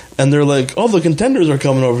 and they're like, "Oh, the Contenders are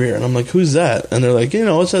coming over here," and I'm like, "Who's that?" And they're like,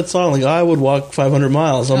 "What's that song? Like, I would walk 500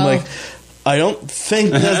 miles." I'm like, I don't think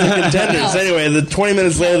that's the Contenders. Anyway, the 20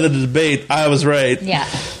 minutes later, the debate, I was right. Yeah.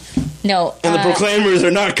 No. And the Proclaimers are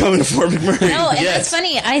not coming to Fort McMurray. No, and that's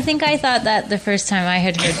funny. I think I thought that the first time I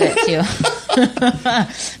had heard that too.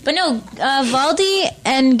 But no, Valdi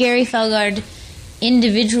and Gary Felgard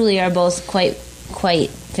individually are both quite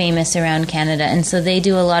famous around Canada, and so they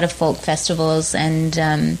do a lot of folk festivals and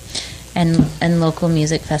local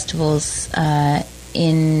music festivals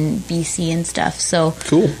in BC and stuff. So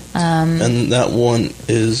cool. And that one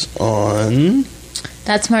is on.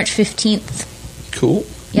 That's March 15th. Cool.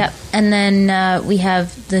 Yep, and then we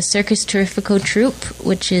have the Circus Terrifico Troupe,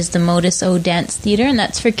 which is the Modus O Dance Theater, and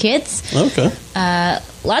that's for kids. Okay.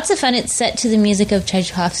 Lots of fun. It's set to the music of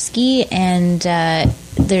Tchaikovsky, and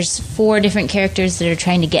there's 4 different characters that are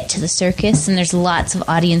trying to get to the circus, and there's lots of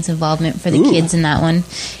audience involvement for the kids in that one.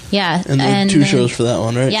 Yeah. And 2 shows for that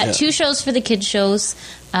one, right? Yeah, 2 shows for the kids shows.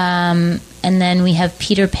 And then we have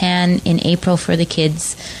Peter Pan in April for the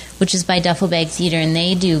kids, which is by Duffel Bag Theater, and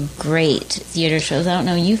they do great theater shows. I don't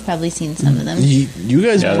know, you've probably seen some of them. You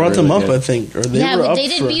guys brought them up, I think. Or they were up they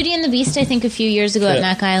did Beauty and the Beast, I think, a few years ago at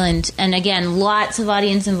Mac Island. And again, lots of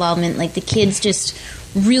audience involvement. Like, the kids just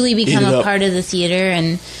really become a part of the theater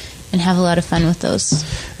and have a lot of fun with those.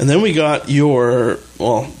 And then we got your,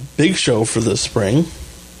 big show for the spring,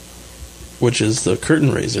 which is the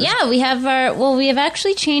Curtain Raiser. Yeah, we have we have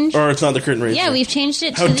actually changed. Or it's not the Curtain Raiser. Yeah, we've changed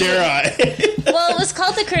it to How dare I? Well, it was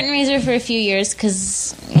called the Curtain Raiser for a few years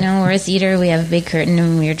because, we're a theater, we have a big curtain,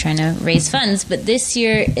 and we were trying to raise funds. But this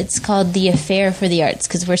year, it's called the Affair for the Arts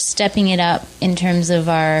because we're stepping it up in terms of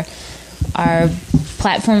our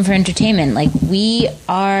platform for entertainment. Like, we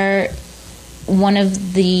are one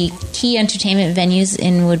of the key entertainment venues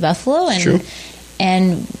in Wood Buffalo,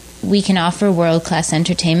 and we can offer world-class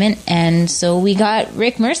entertainment, and so we got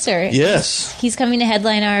Rick Mercer. Yes. He's coming to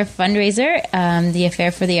headline our fundraiser, the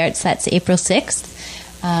Affair for the Arts. That's April 6th.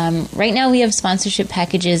 Right now we have sponsorship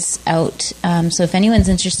packages out, so if anyone's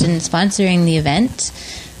interested in sponsoring the event,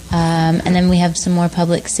 and then we have some more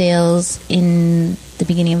public sales in the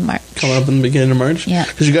beginning of March. Coming up in the beginning of March? Yeah.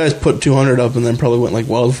 Because you guys put 200 up and then probably went like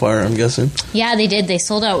wildfire, I'm guessing. Yeah, they did. They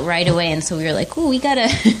sold out right away, and so we were like, "Ooh, we gotta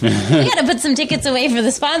put some tickets away for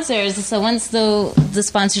the sponsors." So once the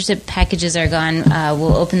sponsorship packages are gone,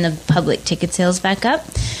 we'll open the public ticket sales back up.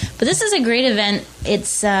 But this is a great event.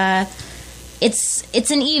 It's an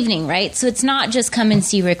evening, right? So it's not just come and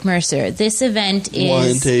see Rick Mercer. This event is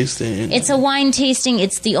wine tasting. It's a wine tasting.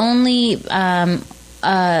 It's the only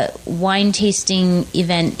wine tasting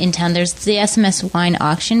event in town. There's the SMS wine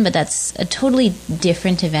auction, but that's a totally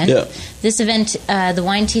different event. Yeah. This event, the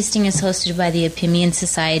wine tasting is hosted by the Opimian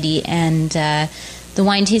Society, and the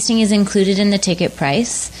wine tasting is included in the ticket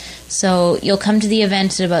price. So you'll come to the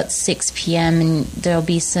event at about 6 p.m. and there'll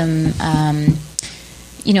be some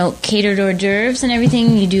catered hors d'oeuvres and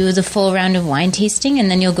everything. You do the full round of wine tasting, and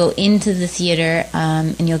then you'll go into the theater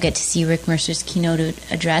and you'll get to see Rick Mercer's keynote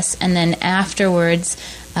address. And then afterwards,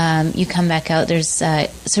 you come back out. There's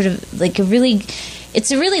sort of like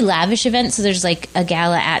it's a really lavish event. So there's like a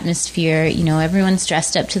gala atmosphere. Everyone's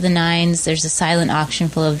dressed up to the nines. There's a silent auction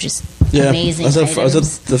full of just amazing items. I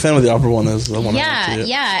was the fan of the opera one. Is the one.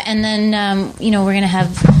 Yeah. And then we're gonna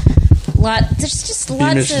have there's just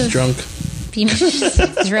lots Beamish of is drunk. Beamish is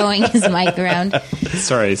throwing his mic around.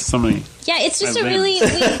 Sorry, somebody. Yeah, it's just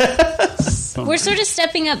we're sort of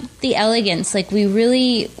stepping up the elegance. Like we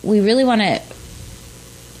really want to.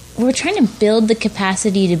 We're trying to build the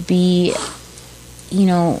capacity to be,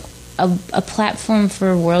 a platform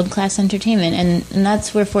for world-class entertainment, and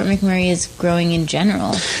that's where Fort McMurray is growing in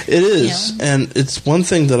general. It is, and it's one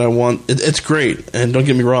thing that I want. It's great, and don't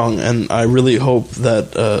get me wrong, and I really hope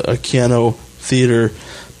that a Keanu Theater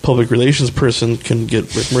public relations person can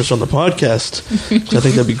get Rick Mercer on the podcast. I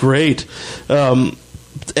think that'd be great.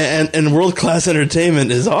 And world-class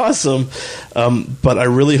entertainment is awesome, but I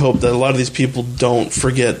really hope that a lot of these people don't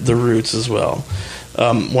forget the roots as well.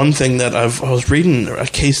 One thing that I was reading a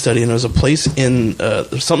case study, and there was a place in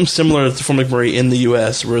something similar to Fort McMurray in the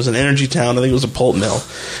U.S. where it was an energy town. I think it was a pulp mill,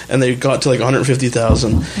 and they got to like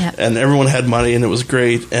 150,000, and everyone had money, and it was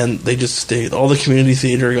great. And they just stayed. All the community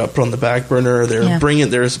theater got put on the back burner.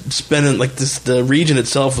 They're spending like this. The region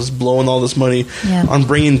itself was blowing all this money on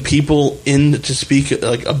bringing people in to speak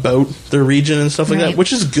like about their region and stuff like that,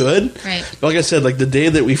 which is good. Right. But like I said, like the day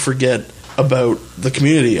that we forget about the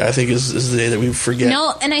community, I think is the day that we forget.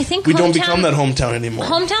 No, and I think we don't become that hometown anymore.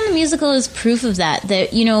 Hometown the Musical is proof of that.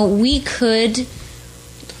 That we could.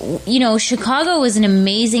 Chicago was an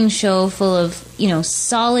amazing show full of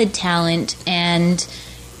solid talent, and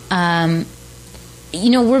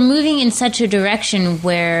we're moving in such a direction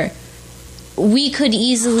where we could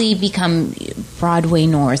easily become Broadway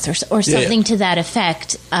North or something to that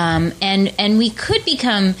effect, and we could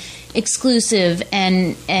become exclusive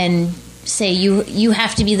and say you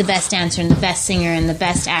have to be the best dancer and the best singer and the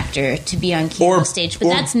best actor to be on keynote stage, but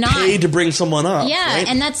that's not pay to bring someone up. Yeah, right?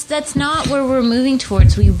 and that's not where we're moving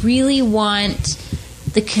towards. We really want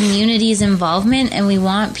the community's involvement, and we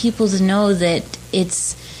want people to know that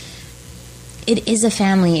it is a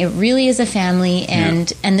family. It really is a family,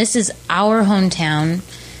 and this is our hometown.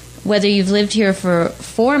 Whether you've lived here for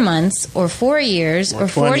 4 months or 4 years or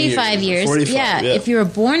 45 years, if you're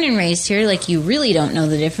born and raised here, like you really don't know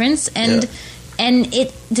the difference, and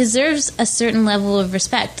it deserves a certain level of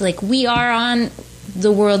respect. Like we are on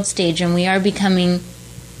the world stage, and we are becoming,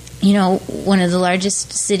 one of the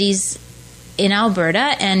largest cities in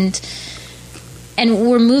Alberta, and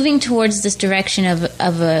we're moving towards this direction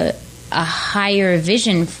of a higher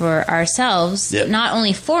vision for ourselves, not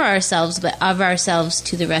only for ourselves, but of ourselves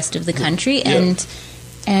to the rest of the country. And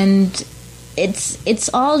it's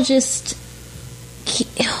all just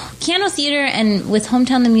Keanu Theater, and with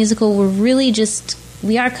Hometown the Musical,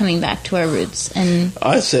 we are coming back to our roots. And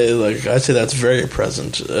I say that's very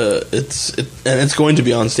present. It's going to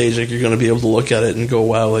be on stage. Like you're going to be able to look at it and go,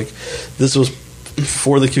 wow, like this was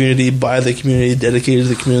for the community, by the community, dedicated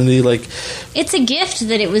to the community. Like it's a gift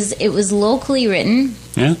that it was locally written,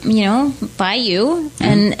 by you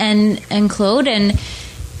and Claude, and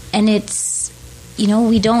it's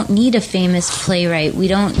we don't need a famous playwright, we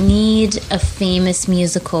don't need a famous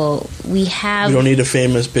musical, we don't need a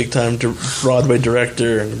famous big time Broadway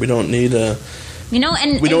director, we don't need a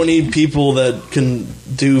And we don't need people that can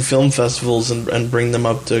do film festivals and bring them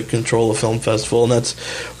up to control a film festival. And that's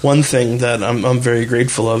one thing that I'm very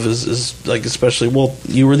grateful of is like, especially, well,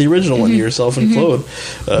 you were the original one, yourself and Claude.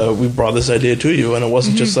 We brought this idea to you, and it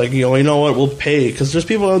wasn't just like, you know what, we'll pay, because there's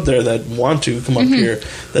people out there that want to come up here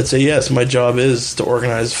that say, yes, my job is to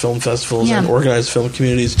organize film festivals and organize film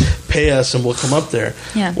communities. Pay us and we'll come up there.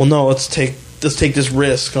 Yeah. Well, no, let's take this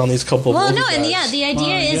risk on these couple of Well, no, guys. and the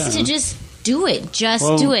idea is to just do it.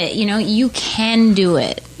 Do it. You can do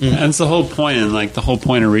it. And it's the whole point, and like the whole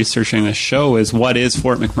point of researching this show is, what is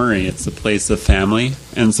Fort McMurray? It's a place of family,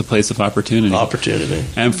 and it's a place of opportunity.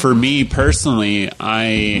 And for me personally, I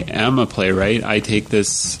am a playwright. I take this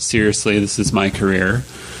seriously. This is my career.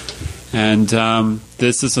 And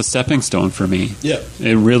this is a stepping stone for me. Yeah.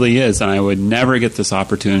 It really is. And I would never get this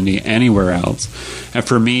opportunity anywhere else. And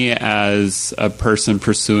for me, as a person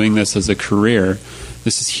pursuing this as a career,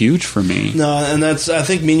 this is huge for me. No, and that's, I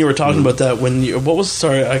think me and you were talking about that when you,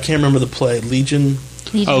 I can't remember the play, Legion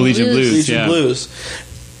Blues, yeah. Blues.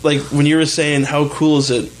 Like, when you were saying, how cool is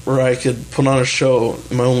it where I could put on a show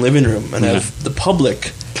in my own living room and have the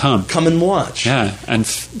public come and watch. Yeah,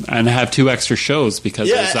 and have 2 extra shows because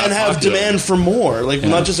it was that and have popular. demand for more. Like,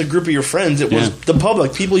 not just a group of your friends, it was the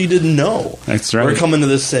public, people you didn't know. That's right. Were coming to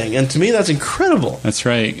this thing. And to me, that's incredible. That's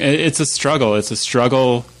right. It's a struggle. It's a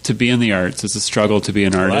struggle to be in the arts. It's a struggle to be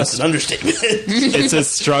an artist. That's an understatement. It's a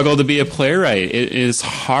struggle to be a playwright. It is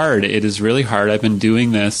hard. It is really hard. I've been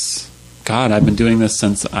doing this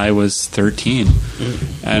since I was 13,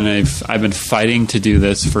 and I've been fighting to do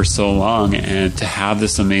this for so long, and to have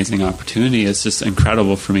this amazing opportunity is just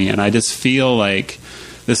incredible for me. And I just feel like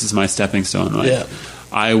this is my stepping stone. Like,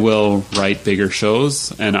 I will write bigger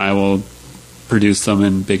shows, and I will produce them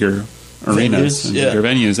in bigger arenas and bigger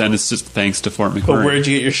venues, and it's just thanks to Fort McMurray. But where'd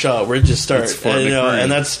you get your shot? Where'd you start? It's Fort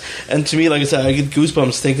McMurray. And to me, like I said, I get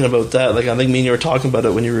goosebumps thinking about that. Like, I think me and you were talking about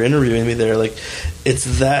it when you were interviewing me there. Like,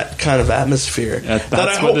 it's that kind of atmosphere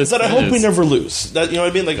that I hope we never lose. That, you know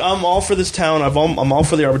what I mean? Like, I'm all for this town. I'm all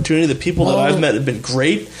for the opportunity. The people that I've met have been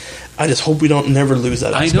great. I just hope we don't never lose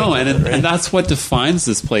that aspect. I know, and that's what defines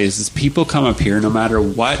this place, is people come up here no matter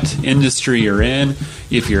what industry you're in.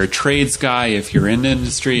 If you're a trades guy, if you're in the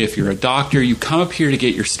industry, if you're a doctor, you come up here to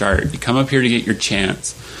get your start. You come up here to get your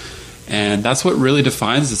chance. And that's what really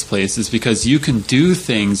defines this place, is because you can do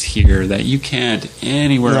things here that you can't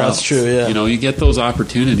anywhere else. That's true, yeah. You get those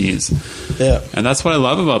opportunities. Yeah. And that's what I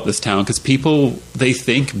love about this town, because people, they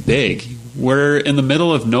think big. We're in the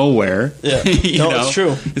middle of nowhere. Yeah. It's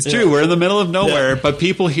true. It's true. We're in the middle of nowhere, but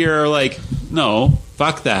people here are like, no,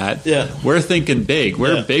 fuck that. Yeah. We're thinking big.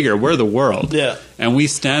 We're bigger. We're the world. Yeah. And we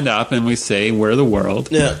stand up and we say, we're the world.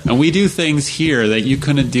 Yeah. And we do things here that you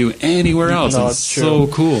couldn't do anywhere else. No, it's true. So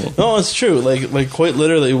cool. No, it's true. Like quite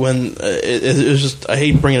literally, when it was just, I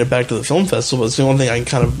hate bringing it back to the film festival, but it's the only thing I can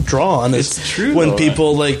kind of draw on. It's true, when though,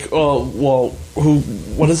 people like, oh, well,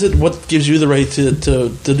 what is it? What gives you the right to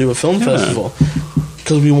do a film festival?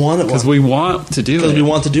 Because we want it. Because we want to do it. Because we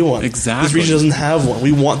want to do one. Exactly. This region doesn't have one.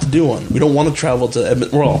 We want to do one. We don't want to travel to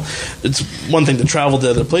Edmonton. Well, it's one thing to travel to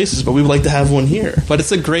other places, but we would like to have one here. But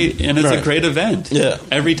it's a great event. Yeah.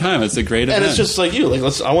 Every time it's a great event. And it's just like you. Like,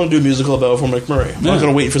 I want to do a musical about Fort McMurray. I'm not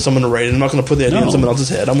going to wait for someone to write it. I'm not going to put the idea in someone else's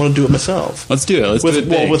head. I'm going to do it myself. Let's do it. Let's do it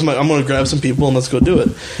big. I'm going to grab some people and let's go do it.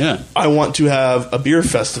 Yeah. I want to have a beer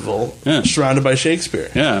festival surrounded by Shakespeare.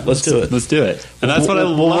 Yeah. Let's do it. Let's do it. And that's what I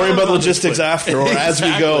love. We'll worry about the logistics after, or as we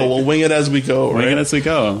go. We'll wing it as we go. Wing it as we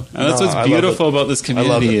go. And that's what's beautiful about this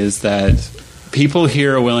community, is that people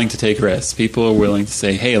here are willing to take risks. People are willing to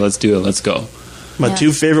say, hey, let's do it. Let's go. My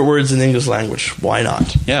 2 favorite words in the English language. Why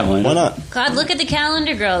not? Yeah, why not? God, look at the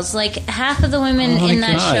Calendar Girls. Like, half of the women in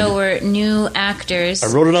that show were new actors. I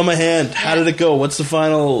wrote it on my hand. How did it go? What's the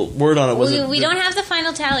final word on it? We don't have the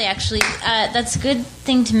final tally, actually. That's a good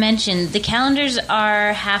thing to mention. The calendars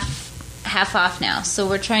are half off now, so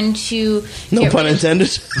we're trying to no pun intended.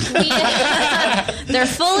 They're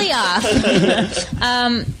fully off.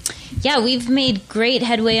 We've made great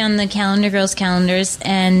headway on the Calendar Girls calendars,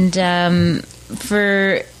 and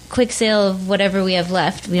for quick sale of whatever we have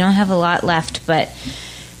left, we don't have a lot left, but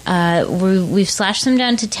we've slashed them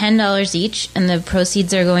down to $10 each, and the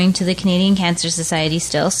proceeds are going to the Canadian Cancer Society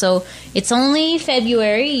still. So it's only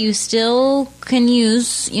February. You still can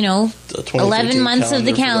use, 11 months of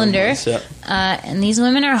the calendar. And these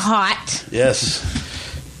women are hot. Yes.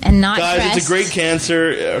 And not Guys, dressed. it's a great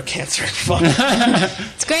cancer. Fuck.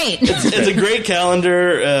 It's great. It's a great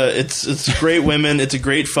calendar. It's great women. It's a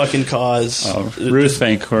great fucking cause. Oh, Ruth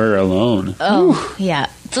Vancouver alone. Oh, yeah.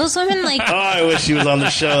 Those women, like... Oh, I wish she was on the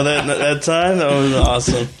show that time. That was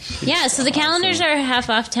awesome. Yeah, so the calendars are half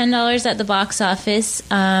off, $10 at the box office.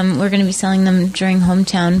 We're going to be selling them during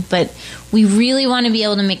Hometown, but we really want to be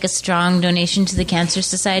able to make a strong donation to the Cancer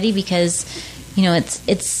Society because, you know,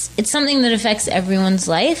 it's something that affects everyone's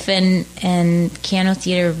life, and Keanu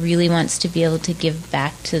Theatre really wants to be able to give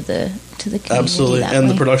back to the community. Absolutely, and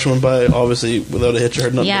the production went by obviously without a hitch or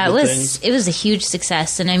nothing. Yeah, it was a huge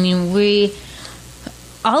success, and I mean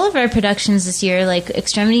all of our productions this year, like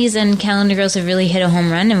Extremities and Calendar Girls, have really hit a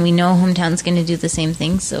home run, and we know Hometown's going to do the same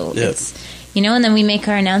thing. So it's, you know, and then we make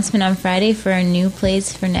our announcement on Friday for our new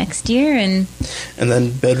plays for next year, and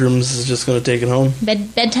then Bedrooms is just going to take it home.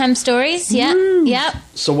 Bedtime Stories, yeah.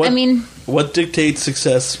 So what dictates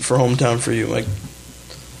success for Hometown for you, Mike?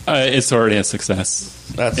 It's already a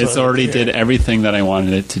success. It's already did everything that I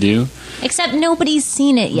wanted it to do. Except nobody's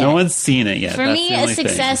seen it yet. No one's seen it yet. For me, a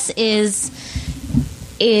success is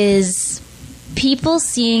people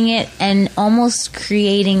seeing it and almost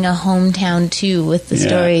creating a Hometown too with the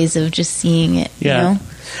stories of just seeing it. You know?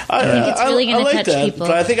 I think it's really going to touch people.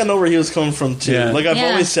 But I think I know where he was coming from too. Yeah. Like I've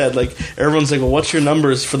always said, like everyone's like, "Well, what's your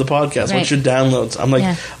numbers for the podcast? Right. What's your downloads?" I'm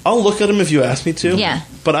like, I'll look at them if you ask me to. Yeah.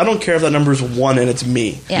 But I don't care if that number is 1 and it's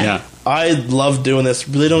me. Yeah. I love doing this.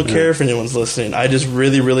 Really don't care if anyone's listening. I just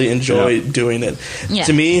really, really enjoy doing it. Yeah.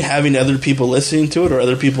 To me, having other people listening to it or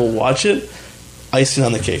other people watch it, icing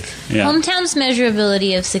on the cake. Yeah. Hometown's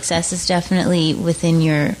measurability of success is definitely within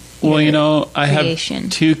your Well, you know, I creation.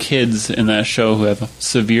 have 2 kids in that show who have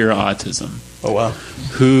severe autism. Oh, wow.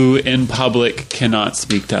 Who in public cannot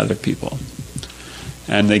speak to other people.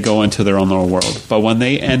 And they go into their own little world. But when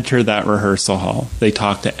they enter that rehearsal hall, they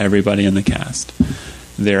talk to everybody in the cast.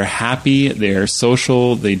 They're happy, they're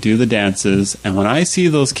social, they do the dances. And when I see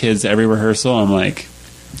those kids every rehearsal, I'm like,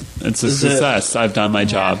 it's a success. I've done my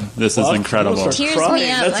job. This is incredible. Tears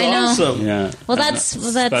me up. That's I know. awesome. Yeah. Well, that's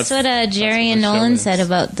what Jerry and Nolan said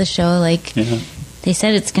about the show. Like, they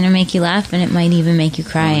said it's going to make you laugh and it might even make you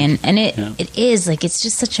cry, and it is like it's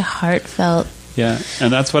just such a heartfelt. Yeah,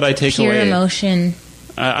 and that's what I take pure away. Emotion.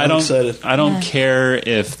 I don't care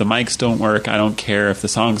if the mics don't work. I don't care if the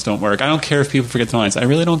songs don't work. I don't care if people forget the lines. I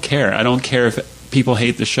really don't care. I don't care if people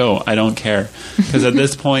hate the show. I don't care. Because at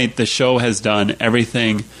this point, the show has done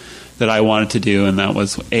everything that I wanted to do, and that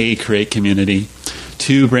was A, create community,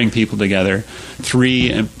 2, bring people together,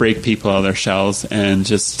 3, break people out of their shells, and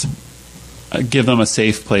just give them a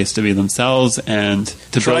safe place to be themselves and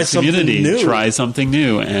to build community, try something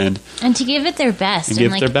new, and to give it their best.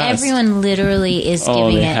 And like everyone literally is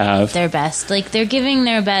giving it their best. Like they're giving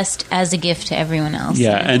their best as a gift to everyone else.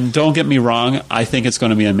 Yeah, and don't get me wrong, I think it's going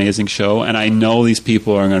to be an amazing show, and I know these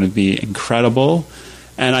people are going to be incredible,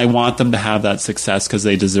 and I want them to have that success because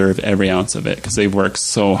they deserve every ounce of it because they've worked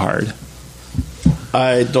so hard.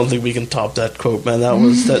 I don't think we can top that quote, man. That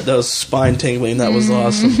was spine tingling. That was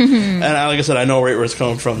awesome. And like I said, I know right where it's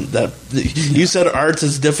coming from. That you said arts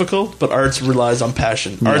is difficult, but arts relies on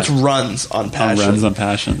passion. Yeah. Arts runs on passion. Runs on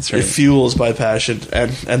passion. That's right. It fuels by passion,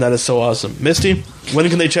 and that is so awesome. Misty, when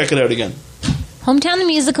can they check it out again? Hometown the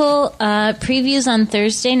Musical previews on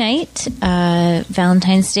Thursday night,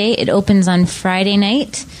 Valentine's Day. It opens on Friday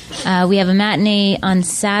night. We have a matinee on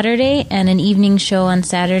Saturday and an evening show on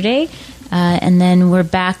Saturday. And then we're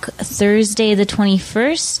back Thursday the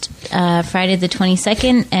 21st, Friday the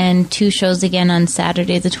 22nd, and 2 shows again on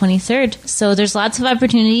Saturday the 23rd. So there's lots of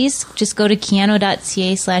opportunities. Just go to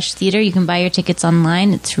keanu.ca/theater. You can buy your tickets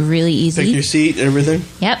online. It's really easy. Pick your seat, everything.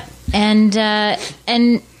 Yep. And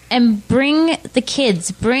bring the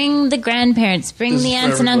kids, bring the grandparents, bring the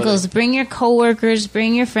aunts and uncles, bring your coworkers,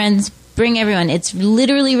 bring your friends, bring everyone. It's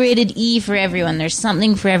literally rated E for everyone. There's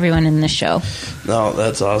something for everyone in the show. No,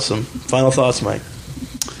 that's awesome. Final thoughts, Mike?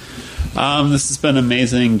 This has been an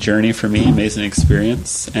amazing journey for me, amazing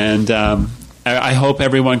experience, and I hope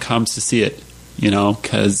everyone comes to see it,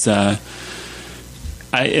 because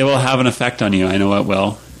it will have an effect on you. I know it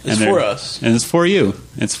will. It's for us. And it's for you.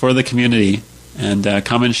 It's for the community. And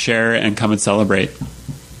come and share and come and celebrate.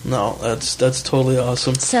 No, that's totally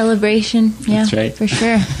awesome. Celebration, yeah, that's right. For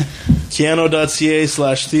sure.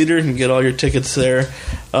 Keanu.ca/theater. You can get all your tickets there.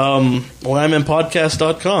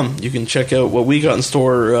 LymanPodcast.com. You can check out what we got in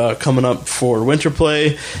store coming up for Winter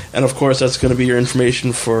Play. And, of course, that's going to be your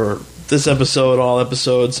information for this episode, all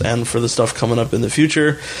episodes, and for the stuff coming up in the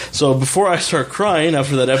future. So before I start crying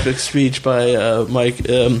after that epic speech by Mike,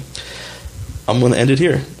 I'm going to end it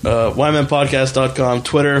here. YMNpodcast.com,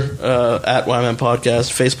 Twitter, at YMNpodcast,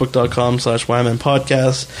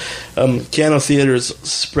 Facebook.com/YMNpodcast. Keanu Theater's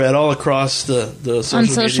spread all across the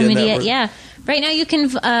social media network. Yeah. Right now you can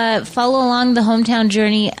follow along the Hometown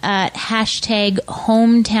Journey at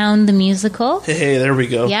 #HometownTheMusical. Hey, there we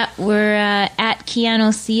go. Yeah, we're at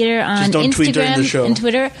Keanu Theater on Just don't tweet during the show. Instagram and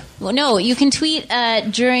Twitter. Well, no, you can tweet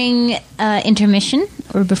during intermission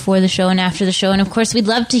or before the show and after the show. And, of course, we'd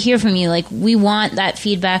love to hear from you. Like, we want that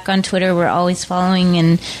feedback on Twitter. We're always following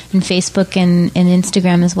and Facebook and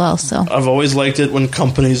Instagram as well. So I've always liked it when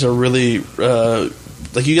companies are really...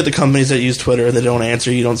 like, you get the companies that use Twitter, they don't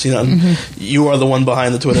answer, you don't see nothing. Mm-hmm. You are the one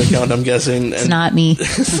behind the Twitter account, I'm guessing. It's not me.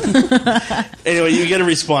 Anyway, you get a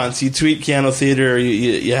response. You tweet Keanu Theater,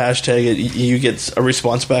 you hashtag it, you get a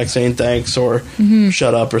response back saying thanks or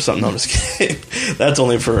shut up or something. No, I'm just kidding. That's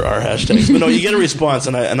only for our hashtags. But no, you get a response,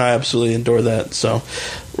 and I absolutely adore that. So,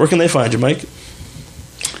 where can they find you, Mike?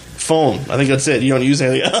 Phone. I think that's it. You don't use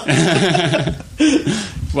anything else.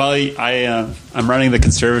 Well, I'm running the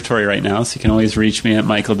conservatory right now, so you can always reach me at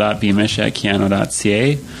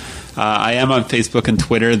michael.beamish@keanu.ca. I am on Facebook and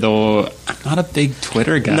Twitter, though I'm not a big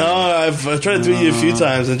Twitter guy. No, I've tried to tweet you a few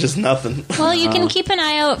times and just nothing. Well, you can keep an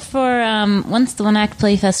eye out for once the One Act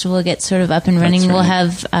Play Festival gets sort of up and running, That's right. We'll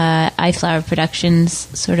have iFlower Productions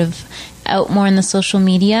sort of out more in the social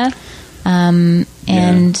media. And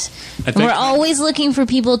we're always looking for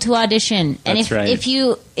people to audition. And if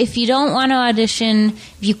you don't want to audition,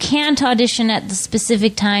 if you can't audition at the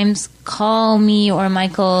specific times, call me or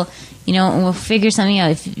Michael, and we'll figure something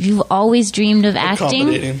out. If you've always dreamed of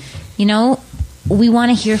acting, we want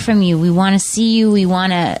to hear from you. We want to see you. We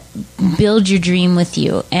want to build your dream with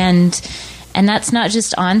you. And that's not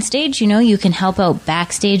just on stage, you can help out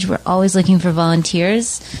backstage. We're always looking for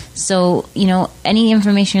volunteers. So, any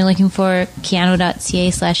information you're looking for,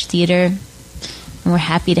 keanu.ca/theater. And we're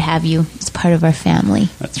happy to have you as part of our family.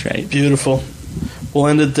 That's right. Beautiful. We'll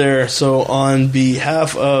end it there. So, on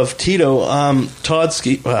behalf of Tito, Todd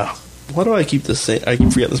Ski. Wow. Why do I keep this saying? I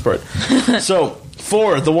keep forgetting this part. So,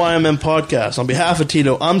 for the YMN podcast, on behalf of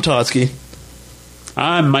Tito, I'm Todd Ski.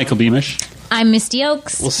 I'm Michael Beamish. I'm Misty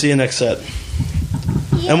Oaks. We'll see you next set.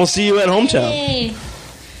 And we'll see you at Hometown.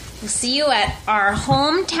 We'll see you at our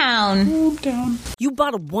hometown. You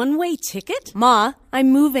bought a one-way ticket? Ma,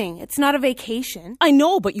 I'm moving. It's not a vacation. I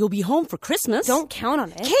know, but you'll be home for Christmas. Don't count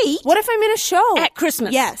on it. Kate! What if I'm in a show? At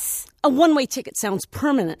Christmas. Yes. A one-way ticket sounds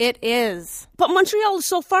permanent. It is. But Montreal is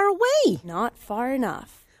so far away. Not far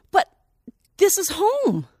enough. But this is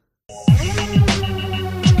home.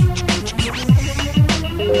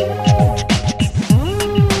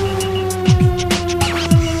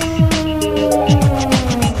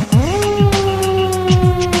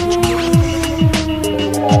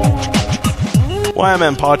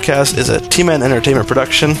 YMN Podcast is a T-Man Entertainment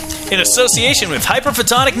production. In association with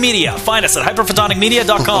Hyperphotonic Media. Find us at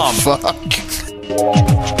hyperphotonicmedia.com. Oh,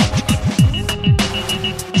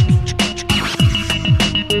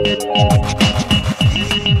 fuck.